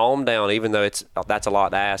calm down, even though that's a lot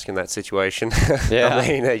to ask in that situation. Yeah. I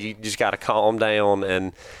mean, you just got to calm down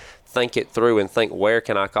and think it through and think, where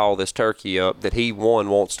can I call this turkey up that he, one,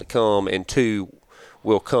 wants to come, and two,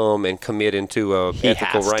 will come and commit into a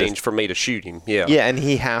ethical range for me to shoot him. Yeah. Yeah, and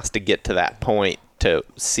he has to get to that point to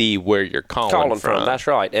see where you're calling from. That's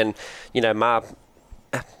right. And,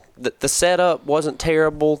 the setup wasn't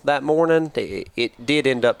terrible that morning. It did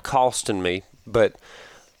end up costing me, but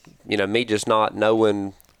me just not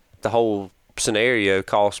knowing the whole scenario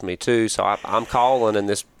cost me too. So I'm calling, and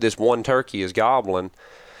this one turkey is gobbling,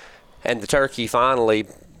 and the turkey finally,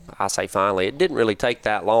 it didn't really take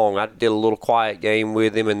that long. I did a little quiet game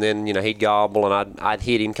with him, and then he'd gobble, and I'd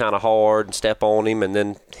hit him kind of hard and step on him, and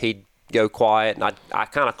then he'd go quiet, and I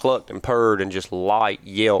kind of clucked and purred and just light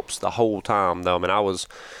yelps the whole time though. I mean, I was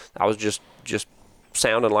just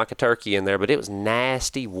sounding like a turkey in there, but it was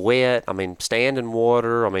nasty, wet. I mean, standing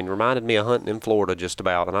water. I mean, reminded me of hunting in Florida just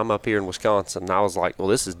about, and I'm up here in Wisconsin, and I was like, well,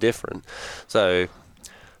 this is different. So,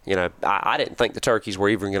 I didn't think the turkeys were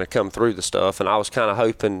even going to come through the stuff, and I was kind of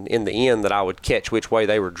hoping in the end that I would catch which way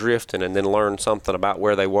they were drifting and then learn something about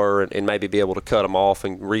where they were and maybe be able to cut them off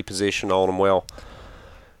and reposition on them. Well,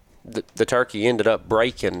 the turkey ended up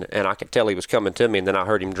breaking, and I could tell he was coming to me, and then I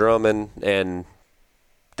heard him drumming, and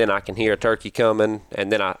then I can hear a turkey coming,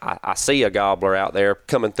 and then I see a gobbler out there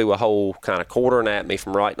coming through a hole, kind of quartering at me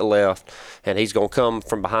from right to left, and he's going to come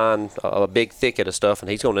from behind a big thicket of stuff, and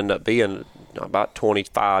he's going to end up being about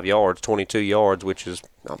 25 yards, 22 yards, which is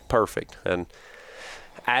perfect. And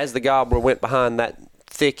as the gobbler went behind that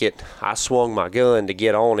thicket, I swung my gun to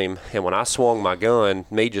get on him, and when I swung my gun,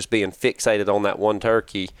 me just being fixated on that one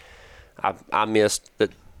turkey, I missed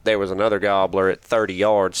that there was another gobbler at 30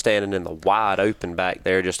 yards standing in the wide open back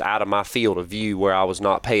there, just out of my field of view, where I was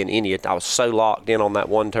not paying any. I was so locked in on that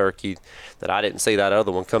one turkey that I didn't see that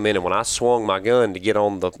other one come in. And when I swung my gun to get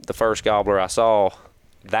on the first gobbler I saw,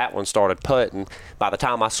 that one started putting. By the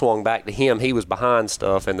time I swung back to him, he was behind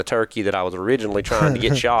stuff, and the turkey that I was originally trying to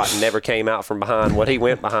get shot never came out from behind what he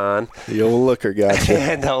went behind. The old looker got you.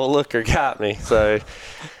 And the old looker got me. So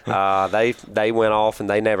they went off, and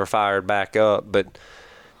they never fired back up. But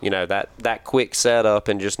that quick setup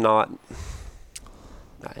and just not,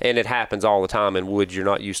 and it happens all the time in woods you're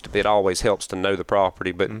not used to. It always helps to know the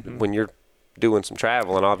property, but when you're doing some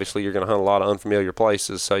traveling, obviously you're going to hunt a lot of unfamiliar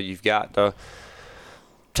places, so you've got to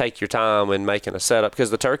take your time in making a setup, because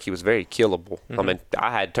the turkey was very killable. I mean,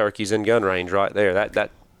 I had turkeys in gun range right there. That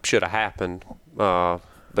should have happened, but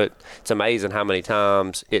it's amazing how many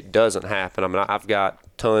times it doesn't happen. I mean, I've got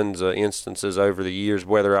tons of instances over the years,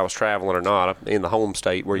 whether I was traveling or not, in the home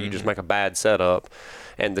state, where you just make a bad setup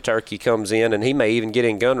and the turkey comes in, and he may even get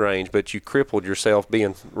in gun range, but you crippled yourself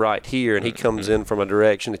being right here, and he comes in from a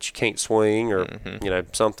direction that you can't swing, or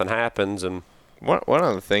something happens. And one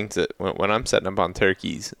of the things that when I'm setting up on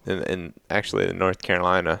turkeys, and actually the North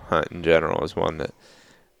Carolina hunt in general is one that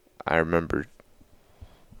I remember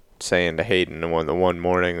saying to Hayden the one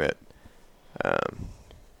morning that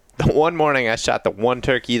the one morning I shot the one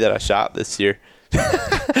turkey that I shot this year.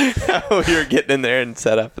 We were getting in there and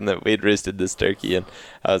set up, and that we'd roosted this turkey, and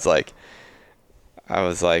I was like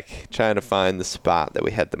trying to find the spot that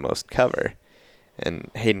we had the most cover,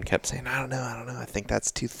 and Hayden kept saying, I don't know, I think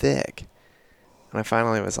that's too thick. And I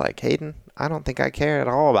finally was like, Hayden, I don't think I care at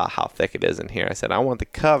all about how thick it is in here. I said, I want the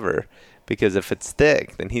cover because if it's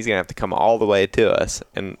thick, then he's going to have to come all the way to us.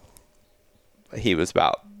 And he was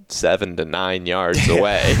about 7 to 9 yards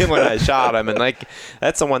away when I shot him. And like,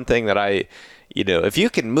 that's the one thing that if you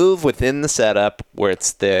can move within the setup where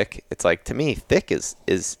it's thick, it's like, to me, thick is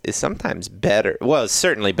sometimes better. Well, it's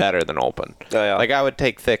certainly better than open. Oh, yeah. Like, I would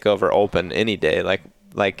take thick over open any day.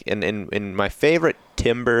 Like in my favorite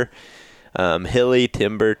timber, hilly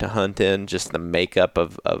timber to hunt in, just the makeup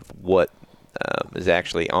of what is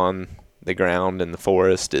actually on the ground in the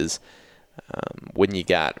forest is when you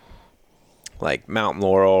got like mountain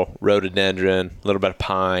laurel, rhododendron, a little bit of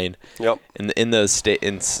pine. Yep.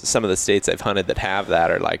 In some of the states I've hunted that have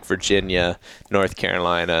that are like Virginia, North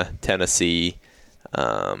Carolina, Tennessee,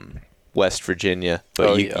 West Virginia.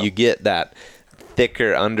 But you get that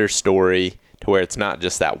thicker understory to where it's not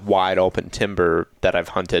just that wide open timber that I've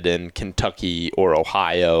hunted in Kentucky or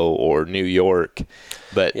Ohio or New York.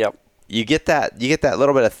 But you get that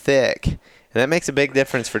little bit of thick. And that makes a big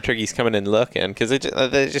difference for turkeys coming in looking, because they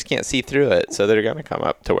just can't see through it. So they're going to come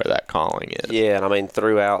up to where that calling is. Yeah, and I mean,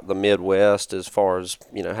 throughout the Midwest, as far as,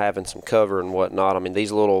 having some cover and whatnot, I mean,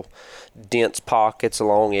 these little dense pockets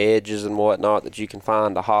along edges and whatnot that you can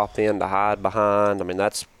find to hop in, to hide behind, I mean,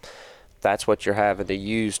 that's what you're having to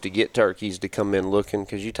use to get turkeys to come in looking.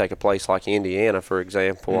 Because you take a place like Indiana, for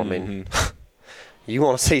example, I mean... You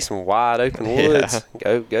want to see some wide open woods?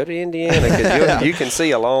 Yeah. Go to Indiana, because you can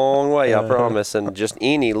see a long way, I promise. And just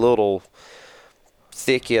any little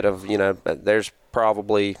thicket of, there's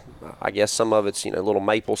probably, I guess some of it's, little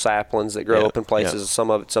maple saplings that grow up in places.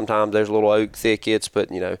 Some of it, sometimes there's little oak thickets, but,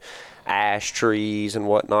 ash trees and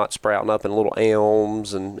whatnot sprouting up, and little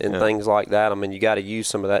elms and things like that. I mean, you got to use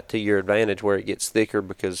some of that to your advantage where it gets thicker,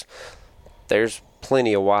 because there's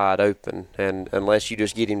plenty of wide open, and unless you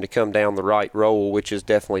just get him to come down the right roll, which is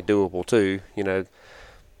definitely doable too, you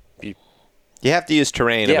have to use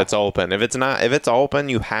terrain if it's open. If it's open,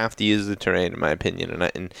 you have to use the terrain, in my opinion.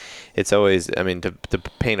 And it's always, I mean, to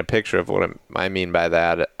paint a picture of what I mean by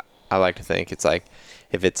that, I like to think it's like,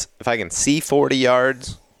 if I can see 40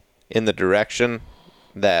 yards in the direction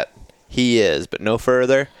that he is, but no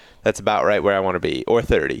further, that's about right where I want to be. Or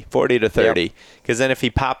 40 to 30. Because then if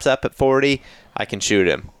he pops up at 40, I can shoot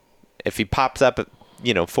him. If he pops up at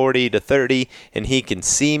 40 to 30 and he can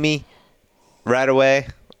see me right away,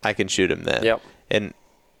 I can shoot him then. Yep. And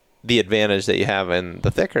the advantage that you have in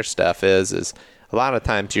the thicker stuff is a lot of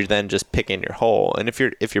times you're then just picking your hole. And if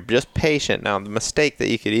you're just patient, now the mistake that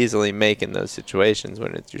you could easily make in those situations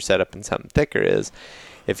when you're set up in something thicker is,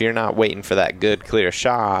 if you're not waiting for that good clear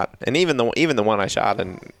shot, and even the one I shot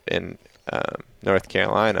in North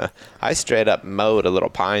Carolina, I straight up mowed a little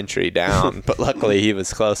pine tree down, but luckily he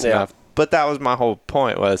was close enough. But that was my whole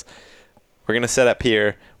point, was we're going to set up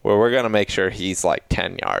here where we're going to make sure he's like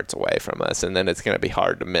 10 yards away from us, and then it's going to be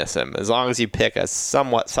hard to miss him. As long as you pick a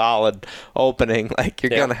somewhat solid opening, like,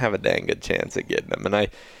 you're going to have a dang good chance of getting him. And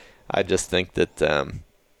I just think that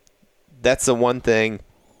that's the one thing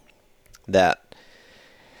that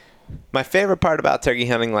my favorite part about turkey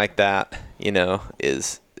hunting like that,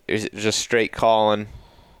 is just straight calling,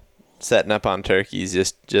 setting up on turkeys,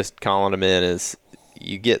 just calling them in, is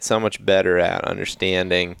you get so much better at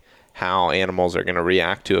understanding how animals are going to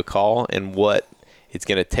react to a call and what it's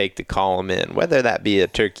going to take to call them in, whether that be a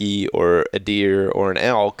turkey or a deer or an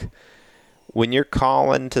elk. When you're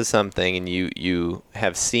calling to something and you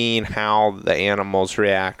have seen how the animals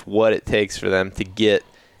react, what it takes for them to get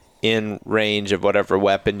in range of whatever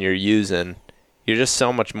weapon you're using, you're just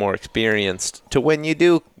so much more experienced to when you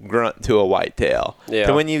do grunt to a whitetail,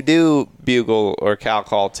 to when you do bugle or cow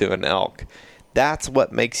call to an elk. That's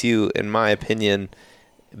what makes you, in my opinion,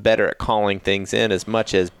 better at calling things in, as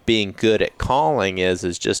much as being good at calling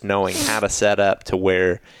is just knowing how to set up to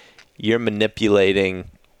where you're manipulating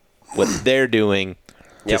what they're doing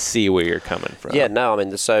to see where you're coming from. Yeah, no, I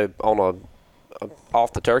mean, so on a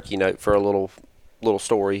off the turkey note, for a little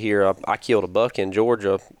story here, I killed a buck in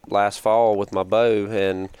Georgia last fall with my bow,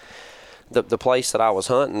 and the place that I was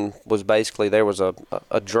hunting was basically, there was a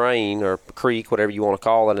drain or creek, whatever you want to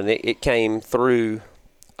call it, and it came through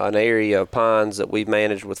an area of pines that we've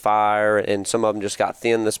managed with fire, and some of them just got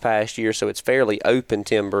thin this past year, so it's fairly open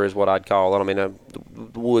timber is what I'd call it. I mean,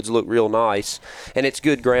 the woods look real nice, and it's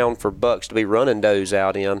good ground for bucks to be running does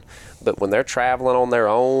out in, but when they're traveling on their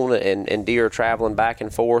own and deer are traveling back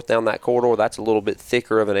and forth down that corridor, that's a little bit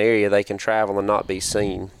thicker of an area they can travel and not be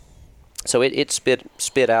seen. So it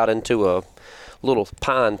spit out into a little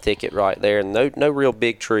pine thicket right there, and no real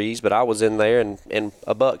big trees, but I was in there, and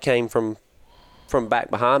a buck came from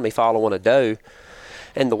back behind me following a doe,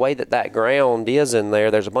 and the way that ground is in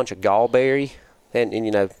there, there's a bunch of gallberry And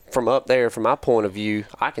you know, from up there, from my point of view,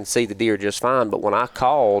 I can see the deer just fine. But when I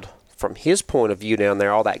called, from his point of view down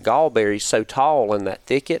there, all that gallberry's so tall in that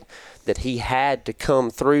thicket that he had to come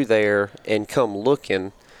through there and come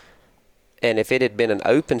looking. And if it had been an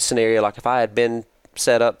open scenario, like if I had been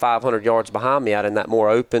set up 500 yards behind me out in that more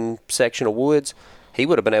open section of woods, he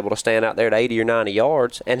would have been able to stand out there at 80 or 90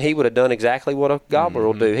 yards, and he would have done exactly what a gobbler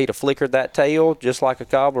will do. He'd have flickered that tail just like a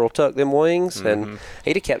gobbler will tuck them wings, and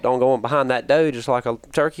he'd have kept on going behind that doe just like a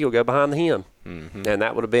turkey will go behind the hen, and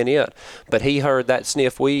that would have been it. But he heard that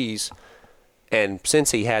sniff wheeze, and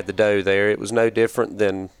since he had the doe there, it was no different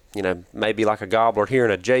than, you know, maybe like a gobbler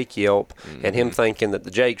hearing a jake yelp and him thinking that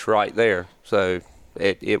the jake's right there. So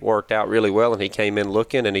it worked out really well, and he came in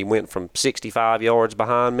looking, and he went from 65 yards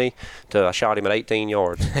behind me to I shot him at 18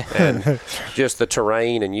 yards. And just the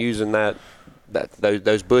terrain and using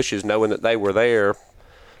those bushes, knowing that they were there,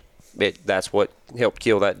 that's what helped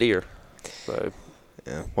kill that deer. So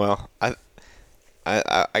yeah. Well, I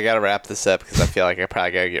got to wrap this up because I feel like I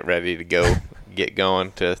probably got to get ready to get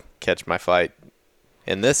going to catch my fight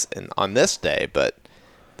on this day. But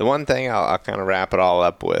the one thing I'll kind of wrap it all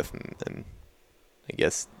up with, and I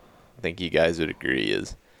think you guys would agree,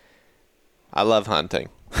 is I love hunting,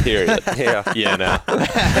 period. yeah. You know,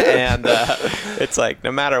 and it's like no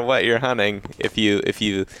matter what you're hunting, if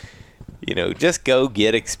you just go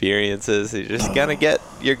get experiences,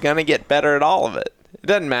 you're gonna get better at all of it. It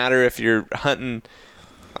doesn't matter if you're hunting,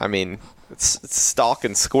 I mean, it's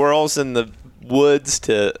stalking squirrels in the woods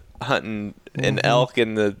to hunting an elk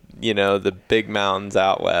in the big mountains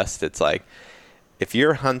out west. It's like if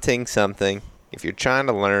you're hunting something, if you're trying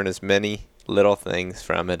to learn as many little things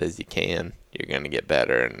from it as you can, you're going to get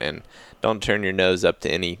better. And don't turn your nose up to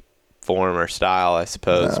any form or style, I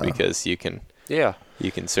suppose, because you can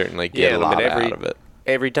certainly get a lot out of it.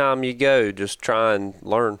 Every time you go, just try and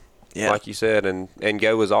learn, like you said, and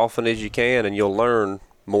go as often as you can, and you'll learn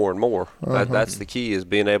more and more. That's the key, is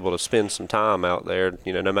being able to spend some time out there.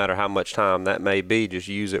 You know, no matter how much time that may be, just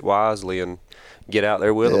use it wisely and get out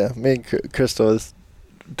there with them. Yeah, me and Crystal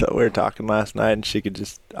we were talking last night, and she could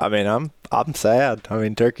just, I mean, I'm sad. I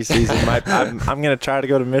mean, turkey season I'm going to try to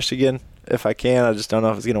go to Michigan if I can. I just don't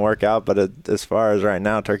know if it's going to work out, but as far as right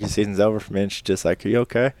now, turkey season's over for me. And she's just like, "Are you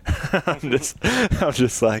okay?" I'm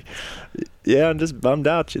just like, yeah, I'm just bummed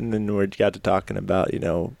out. And then we got to talking about,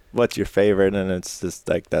 what's your favorite, and it's just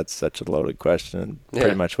like, that's such a loaded question.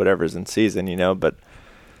 Pretty much whatever's in season, but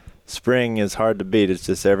spring is hard to beat. It's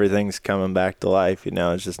just everything's coming back to life.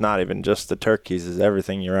 It's just not even just the turkeys, it's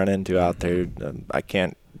everything you run into out there.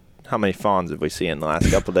 How many fawns have we seen in the last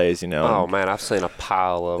couple of days? Oh man, I've seen a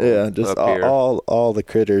pile of them. Yeah, just all the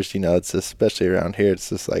critters. It's especially around here. It's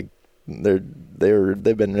just like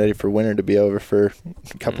they've been ready for winter to be over for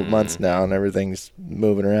a couple of months now, and everything's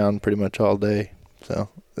moving around pretty much all day. So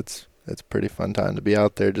it's a pretty fun time to be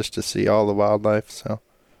out there just to see all the wildlife. So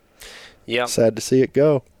yeah, sad to see it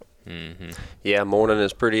go. Yeah, morning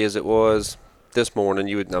as pretty as it was this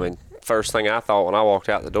morning, first thing I thought when I walked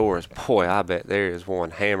out the door is, boy, I bet there is one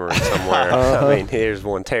hammering somewhere. I mean, here's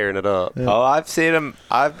one tearing it up. Yeah. Oh, I've seen them.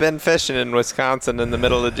 I've been fishing in Wisconsin in the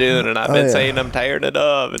middle of June, and I've been seeing them tearing it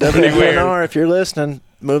up. It's pretty weird. If you're listening,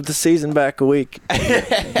 move the season back a week.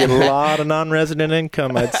 Get a lot of non-resident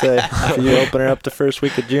income, I'd say. If you open it up the first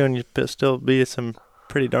week of June, you'd still be some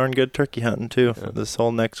pretty darn good turkey hunting, too. Yeah. This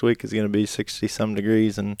whole next week is going to be 60-some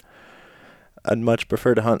degrees, and I'd much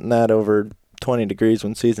prefer to hunt in that over 20 degrees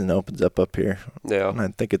when season opens up here. Yeah. And I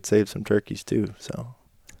think it saves some turkeys too. So.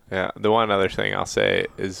 Yeah. The one other thing I'll say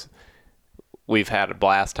is we've had a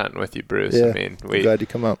blast hunting with you, Bruce. Yeah. I'm glad you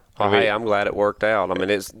come up. Well, hey, I'm glad it worked out. I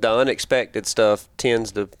mean, it's the unexpected stuff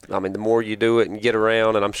tends to, the more you do it and get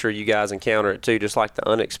around, and I'm sure you guys encounter it too, just like the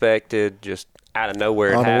unexpected, just out of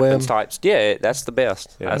nowhere it happens types. Yeah, that's the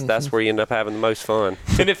best. Yeah. That's where you end up having the most fun.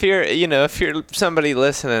 And if you're somebody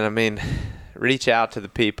listening, reach out to the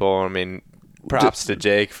people. Props to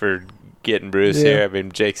Jake for getting Bruce here.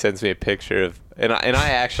 Jake sends me a picture of, and I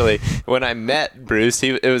actually, when I met Bruce,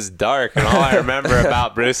 it was dark, and all I remember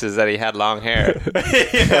about Bruce is that he had long hair.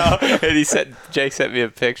 And Jake sent me a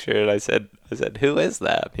picture, and I said, "Who is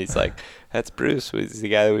that?" He's like, "That's Bruce. He's the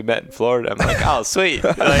guy that we met in Florida." I'm like, "Oh, sweet."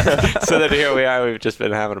 So then here we are. We've just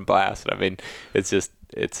been having a blast. It's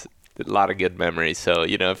a lot of good memories. So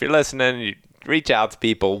if you're listening, reach out to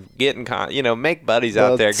people, get in make buddies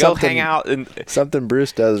out there, go hang out. And something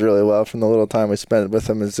Bruce does really well from the little time we spent with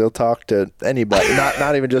him is he'll talk to anybody,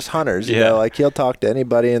 not even just hunters. He'll talk to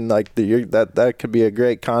anybody, and that could be a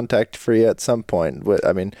great contact for you at some point.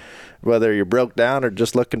 Whether you're broke down or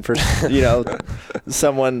just looking for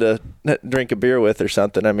someone to drink a beer with or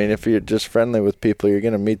something. I mean, if you're just friendly with people, you're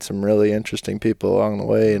going to meet some really interesting people along the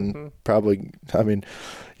way, and probably, I mean,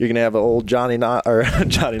 you're going to have an old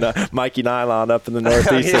Mikey Nylon up in the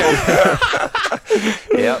Northeast.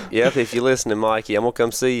 Yep. If you're listening, Mikey, I'm going to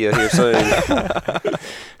come see you here soon.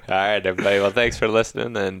 All right, everybody. Well, thanks for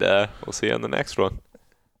listening, and we'll see you on the next one.